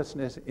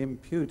righteousness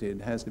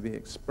imputed has to be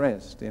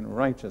expressed in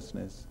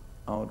righteousness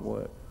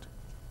outworked.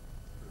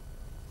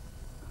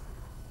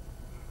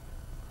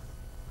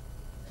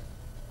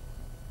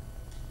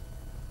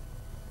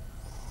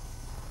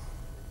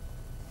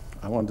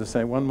 I want to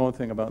say one more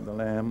thing about the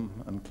lamb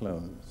and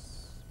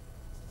clothes.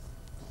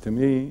 To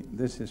me,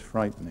 this is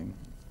frightening.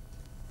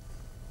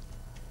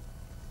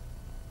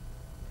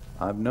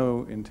 I've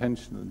no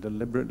intention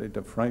deliberately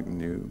to frighten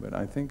you, but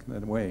I think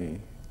in a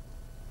way,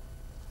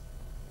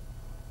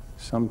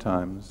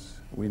 sometimes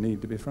we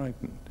need to be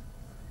frightened.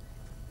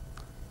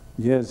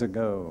 Years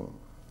ago,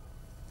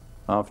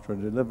 after a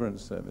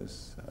deliverance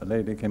service, a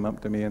lady came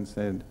up to me and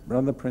said,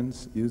 "Brother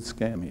Prince, you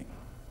scare me."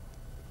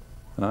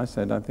 And I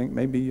said, "I think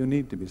maybe you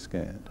need to be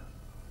scared."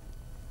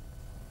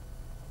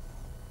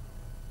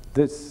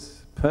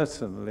 This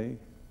personally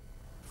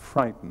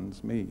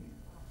frightens me.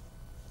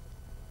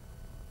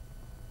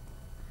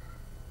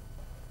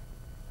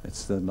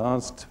 It's the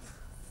last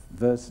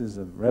verses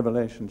of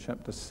Revelation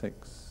chapter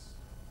 6.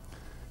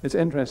 It's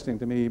interesting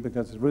to me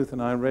because Ruth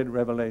and I read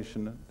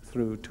Revelation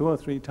through 2 or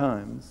 3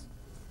 times,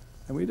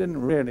 and we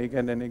didn't really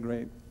get any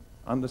great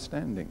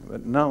understanding.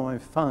 But now I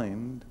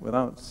find,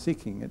 without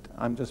seeking it,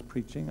 I'm just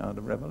preaching out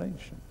of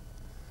Revelation.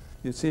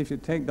 You see, if you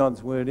take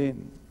God's word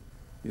in,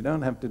 you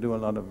don't have to do a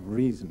lot of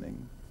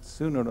reasoning.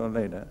 Sooner or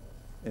later,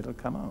 it'll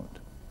come out.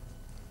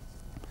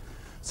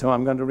 So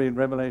I'm going to read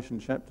Revelation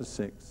chapter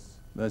 6.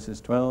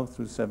 Verses 12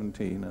 through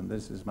 17, and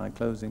this is my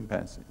closing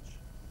passage.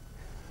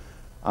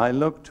 I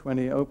looked when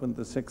he opened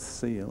the 6th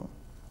seal,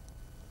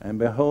 and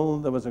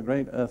behold, there was a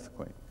great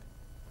earthquake.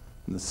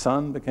 And the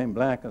sun became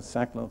black as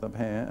sackcloth of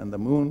hair, and the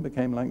moon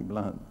became like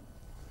blood.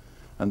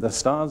 And the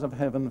stars of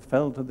heaven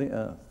fell to the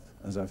earth,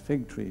 as a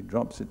fig tree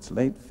drops its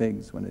late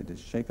figs when it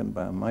is shaken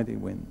by a mighty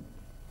wind.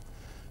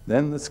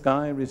 Then the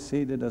sky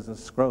receded as a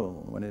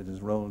scroll when it is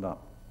rolled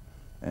up,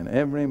 and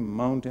every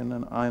mountain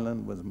and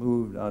island was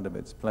moved out of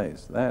its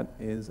place. That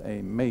is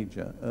a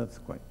major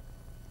earthquake.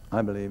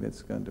 I believe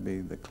it's going to be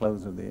the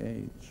close of the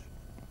age.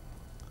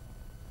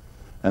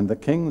 And the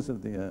kings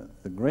of the earth,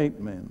 the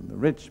great men, the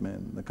rich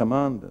men, the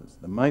commanders,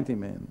 the mighty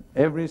men,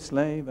 every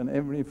slave and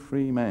every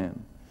free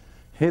man,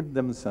 hid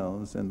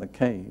themselves in the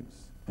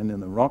caves and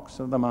in the rocks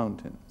of the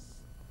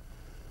mountains,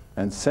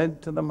 and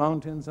said to the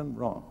mountains and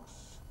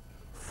rocks,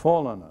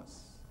 "Fall on us,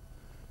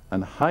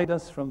 and hide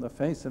us from the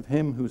face of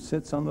him who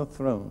sits on the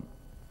throne,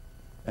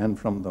 and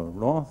from the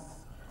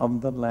wrath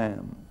of the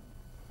Lamb.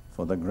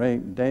 For the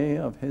great day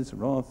of his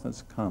wrath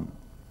has come,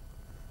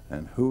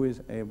 and who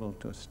is able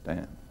to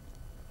stand?"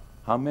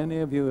 How many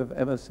of you have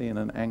ever seen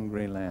an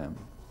angry lamb?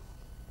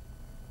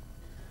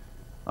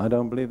 I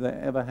don't believe there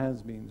ever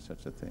has been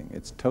such a thing.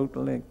 It's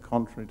totally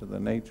contrary to the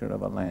nature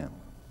of a lamb.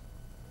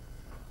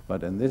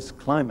 But in this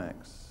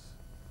climax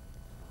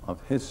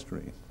of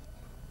history,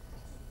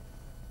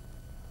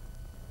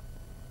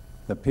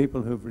 the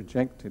people who've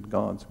rejected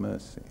God's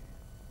mercy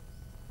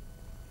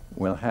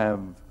will have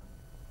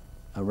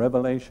a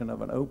revelation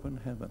of an open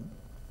heaven,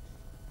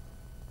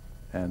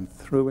 and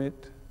through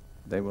it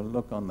they will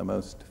look on the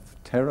most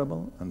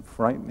terrible and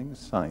frightening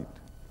sight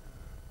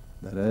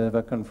that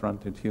ever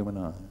confronted human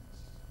eyes: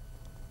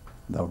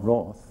 the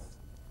wrath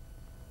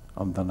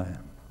of the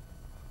Lamb.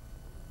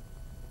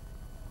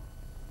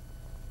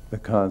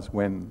 Because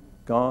when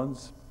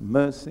God's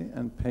mercy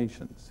and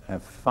patience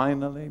have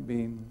finally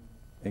been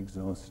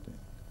exhausted,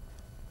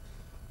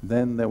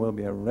 then there will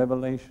be a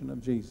revelation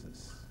of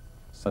Jesus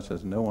such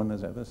as no one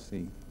has ever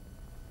seen: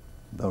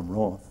 the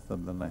wrath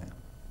of the Lamb.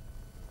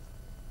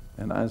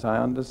 And as I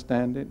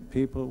understand it,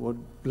 people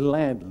would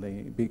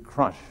gladly be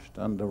crushed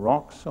under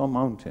rocks or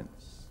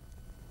mountains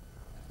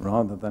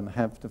rather than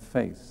have to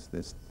face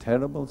this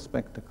terrible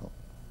spectacle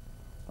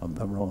of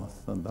the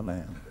wrath of the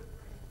Lamb.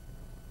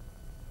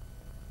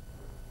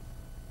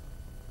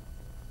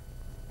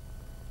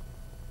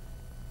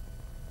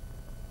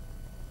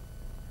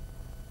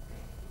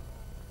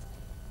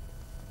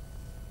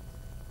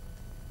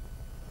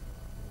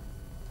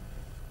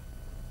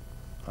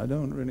 I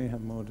don't really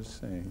have more to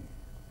say.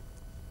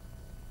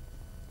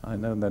 I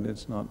know that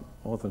it's not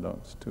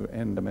orthodox to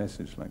end a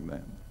message like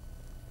that.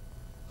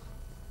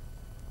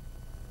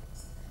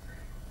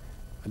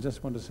 I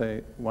just want to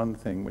say one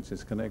thing which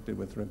is connected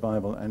with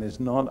revival and is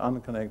not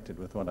unconnected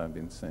with what I've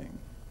been saying.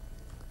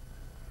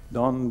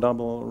 Don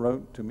Double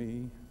wrote to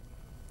me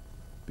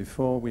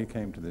before we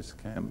came to this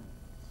camp.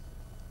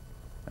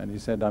 And he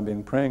said, I've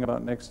been praying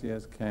about next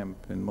year's camp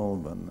in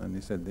Malvern. And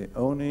he said, the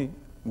only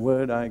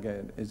word I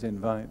get is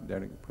invite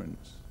Derek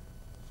Prince.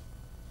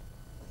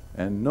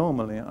 And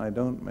normally I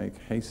don't make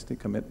hasty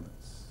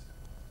commitments.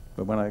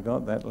 But when I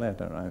got that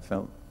letter, I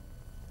felt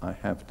I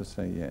have to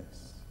say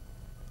yes.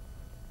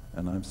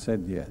 And I've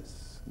said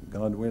yes.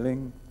 God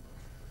willing,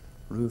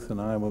 Ruth and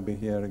I will be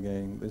here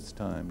again this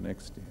time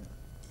next year.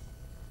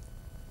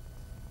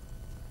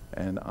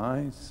 And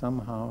I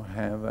somehow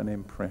have an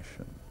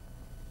impression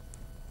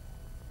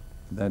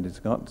that it's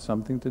got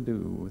something to do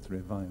with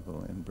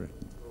revival in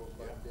Britain.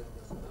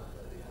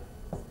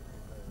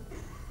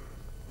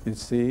 You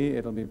see,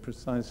 it'll be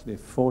precisely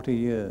 40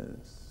 years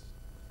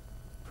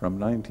from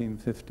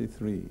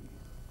 1953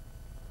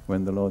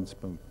 when the Lord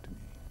spoke to me.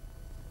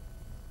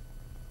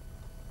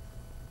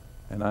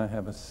 And I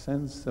have a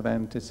sense of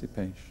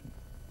anticipation,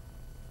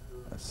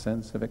 a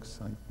sense of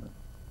excitement.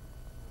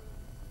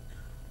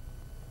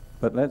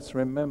 But let's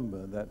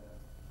remember that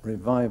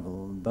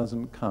revival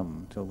doesn't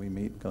come till we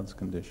meet God's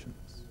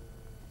conditions.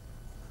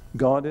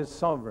 God is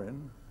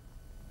sovereign,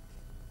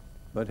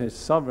 but his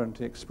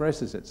sovereignty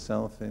expresses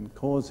itself in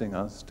causing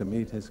us to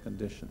meet his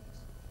conditions.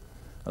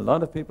 A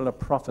lot of people are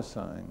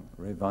prophesying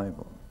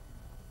revival.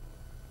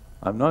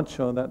 I'm not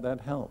sure that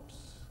that helps,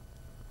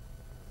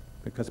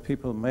 because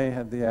people may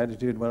have the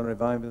attitude, well,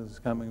 revival is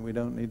coming, we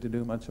don't need to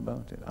do much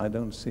about it. I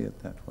don't see it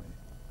that way.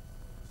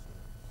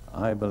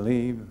 I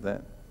believe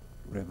that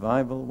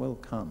revival will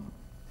come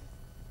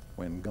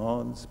when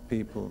God's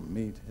people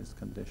meet his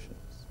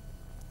conditions.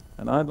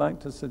 And I'd like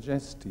to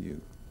suggest to you,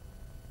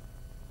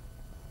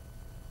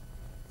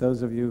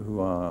 those of you who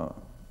are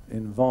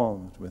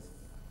involved with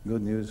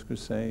Good News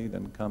Crusade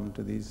and come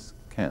to these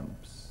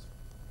camps,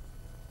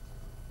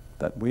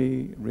 that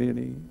we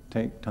really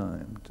take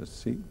time to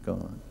seek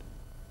God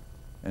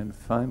and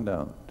find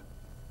out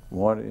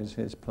what is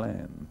his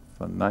plan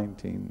for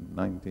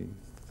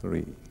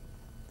 1993.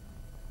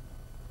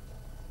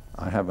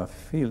 I have a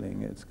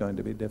feeling it's going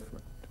to be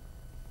different.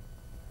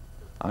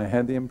 I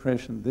had the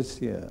impression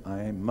this year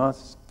I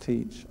must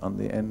teach on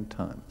the end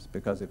times,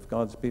 because if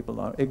God's people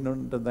are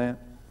ignorant of that,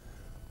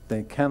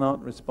 they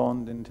cannot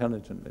respond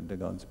intelligently to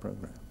God's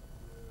program.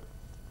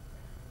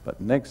 But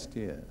next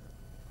year,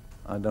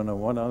 I don't know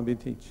what I'll be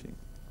teaching,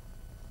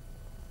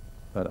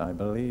 but I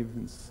believe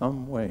in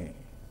some way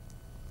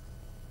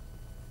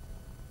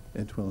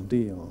it will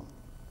deal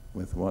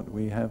with what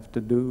we have to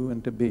do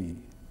and to be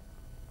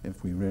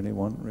if we really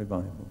want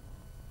revival.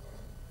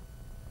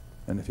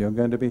 And if you're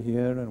going to be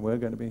here and we're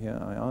going to be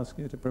here, I ask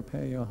you to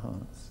prepare your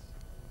hearts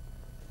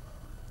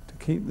to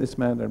keep this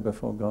matter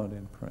before God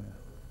in prayer.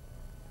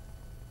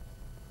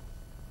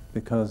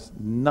 Because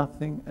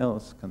nothing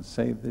else can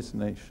save this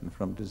nation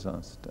from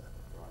disaster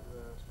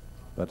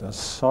but a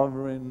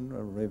sovereign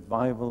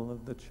revival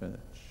of the church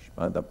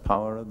by the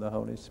power of the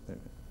Holy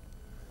Spirit.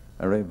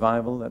 A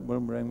revival that will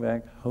bring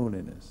back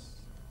holiness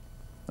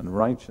and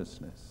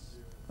righteousness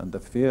and the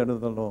fear of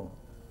the Lord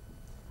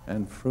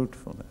and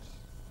fruitfulness.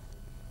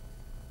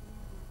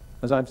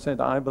 As I've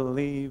said, I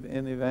believe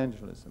in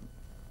evangelism.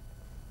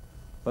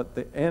 But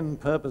the end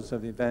purpose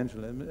of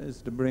evangelism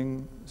is to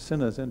bring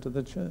sinners into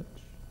the church.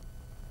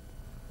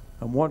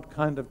 And what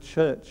kind of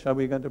church are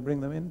we going to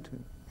bring them into?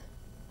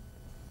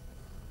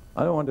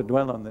 I don't want to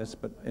dwell on this,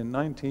 but in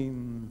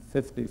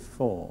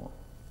 1954,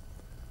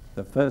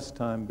 the first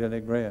time Billy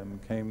Graham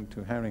came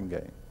to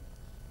Haringey,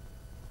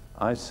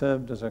 I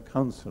served as a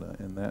counselor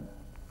in that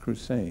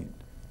crusade.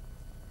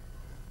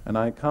 And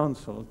I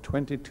counseled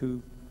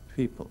 22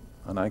 people,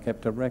 and I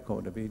kept a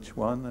record of each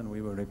one, and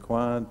we were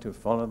required to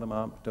follow them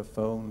up, to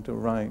phone, to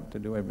write, to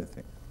do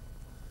everything.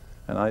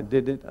 And I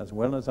did it as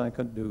well as I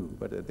could do,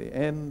 but at the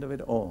end of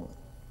it all,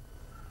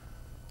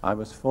 I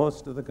was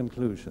forced to the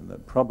conclusion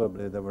that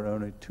probably there were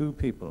only 2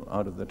 people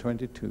out of the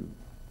 22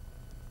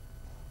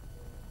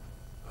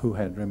 who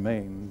had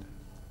remained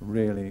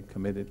really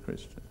committed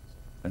Christians.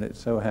 And it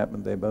so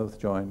happened they both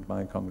joined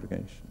my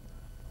congregation.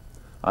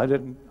 I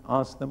didn't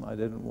ask them, I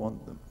didn't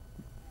want them,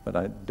 but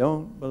I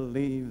don't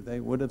believe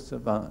they would have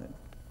survived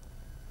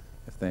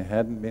if they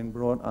hadn't been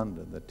brought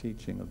under the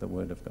teaching of the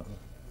Word of God.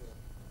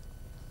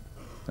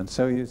 And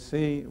so you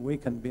see, we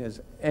can be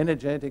as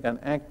energetic and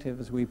active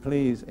as we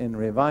please in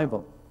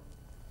revival,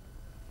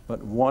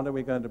 but what are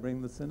we going to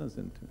bring the sinners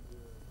into?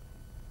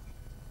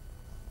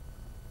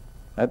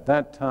 At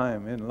that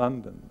time in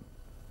London,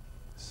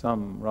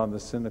 some rather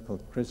cynical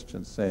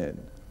Christians said,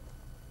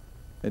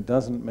 it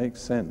doesn't make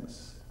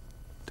sense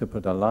to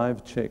put a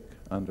live chick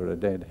under a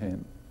dead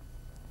hen.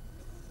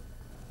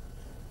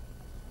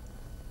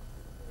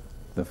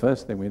 The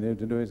first thing we need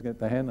to do is get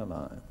the hen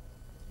alive.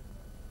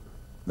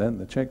 Then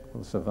the chick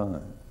will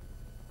survive.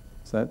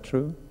 Is that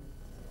true?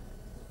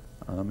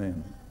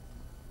 Amen.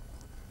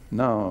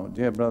 Now,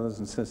 dear brothers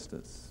and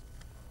sisters,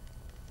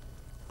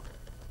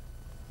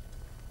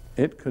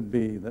 it could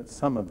be that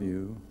some of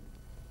you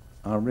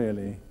are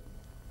really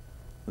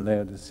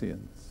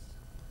Laodiceans.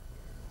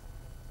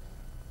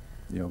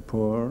 You're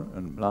poor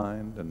and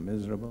blind and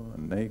miserable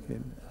and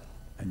naked,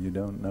 and you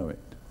don't know it.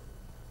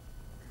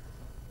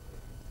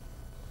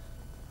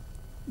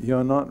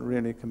 you're not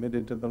really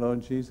committed to the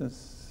Lord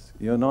Jesus.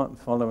 You're not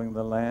following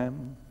the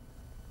Lamb.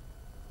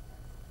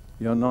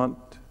 You're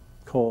not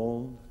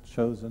called,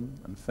 chosen,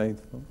 and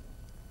faithful.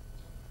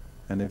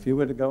 And if you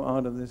were to go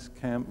out of this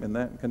camp in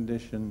that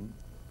condition,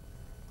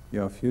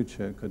 your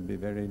future could be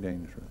very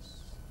dangerous.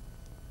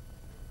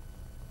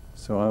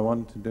 So I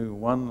want to do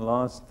one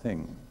last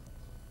thing,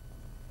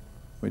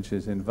 which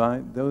is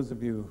invite those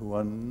of you who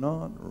are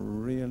not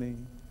really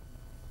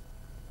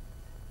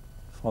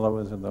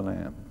followers of the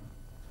Lamb.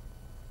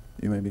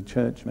 You may be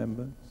church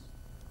members,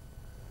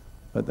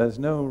 but there's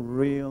no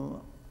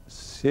real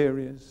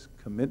serious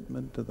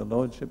commitment to the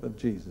Lordship of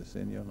Jesus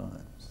in your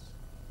lives.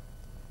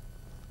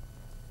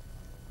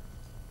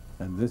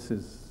 And this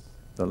is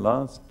the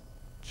last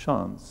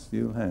chance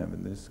you'll have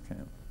in this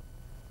camp.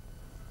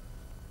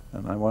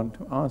 And I want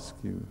to ask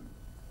you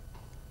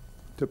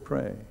to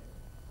pray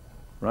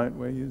right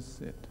where you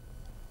sit.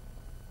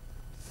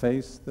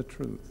 Face the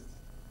truth.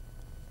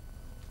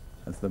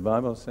 As the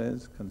Bible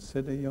says,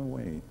 consider your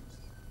ways.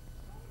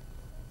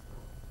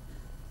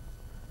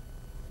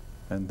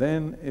 And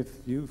then if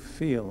you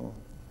feel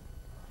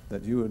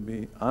that you would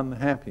be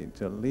unhappy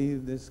to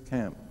leave this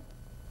camp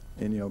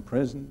in your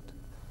present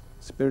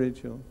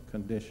spiritual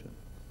condition,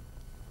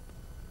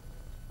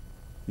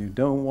 you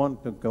don't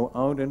want to go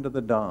out into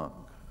the dark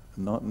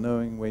not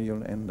knowing where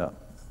you'll end up,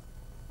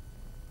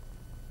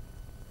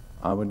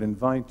 I would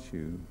invite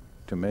you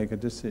to make a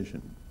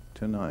decision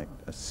tonight,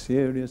 a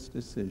serious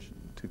decision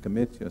to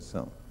commit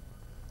yourself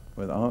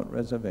without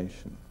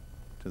reservation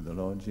to the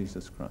Lord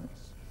Jesus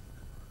Christ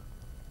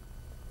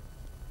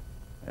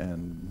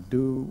and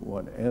do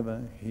whatever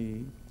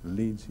He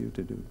leads you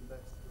to do.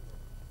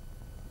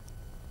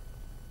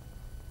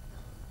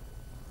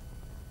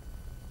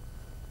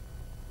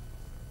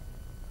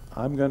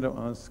 I'm going to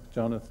ask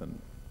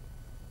Jonathan,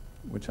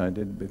 which I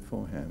did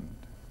beforehand,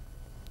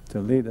 to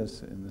lead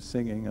us in the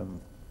singing of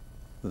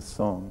the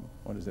song.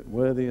 What is it?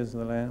 Worthy is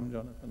the Lamb.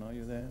 Jonathan, are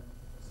you there?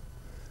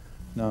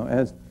 Now,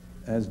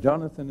 as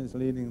Jonathan is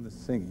leading the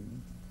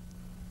singing,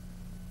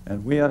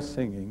 and we are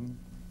singing,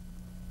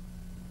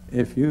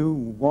 if you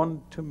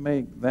want to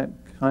make that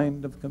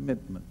kind of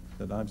commitment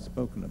that I've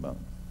spoken about,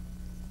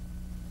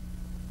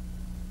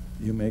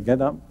 you may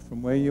get up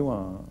from where you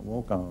are,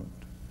 walk out,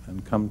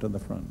 and come to the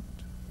front.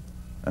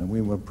 And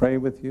we will pray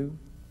with you,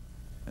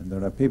 and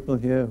there are people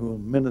here who will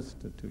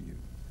minister to you.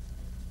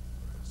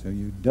 So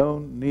you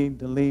don't need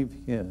to leave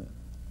here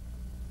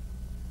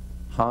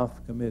half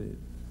committed,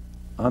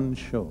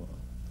 unsure.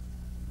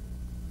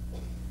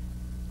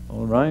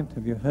 All right,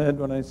 have you heard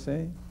what I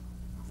say?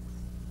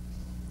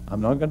 I'm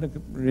not going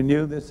to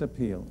renew this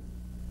appeal.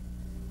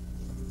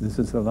 This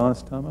is the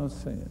last time I'll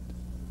say it.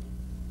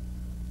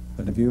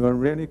 But if you are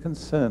really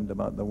concerned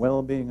about the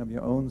well-being of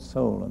your own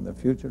soul and the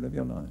future of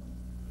your life,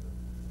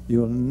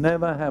 you'll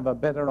never have a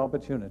better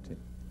opportunity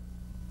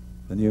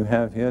than you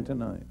have here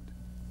tonight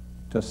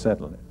to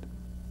settle it.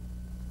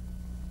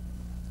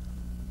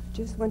 I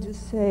just want to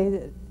say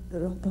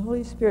that the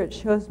Holy Spirit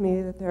shows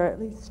me that there are at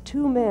least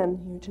 2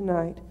 men here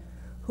tonight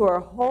who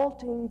are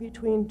halting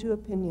between 2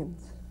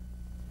 opinions.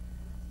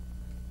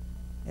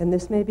 And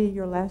this may be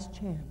your last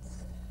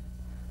chance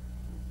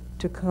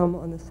to come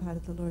on the side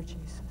of the Lord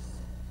Jesus.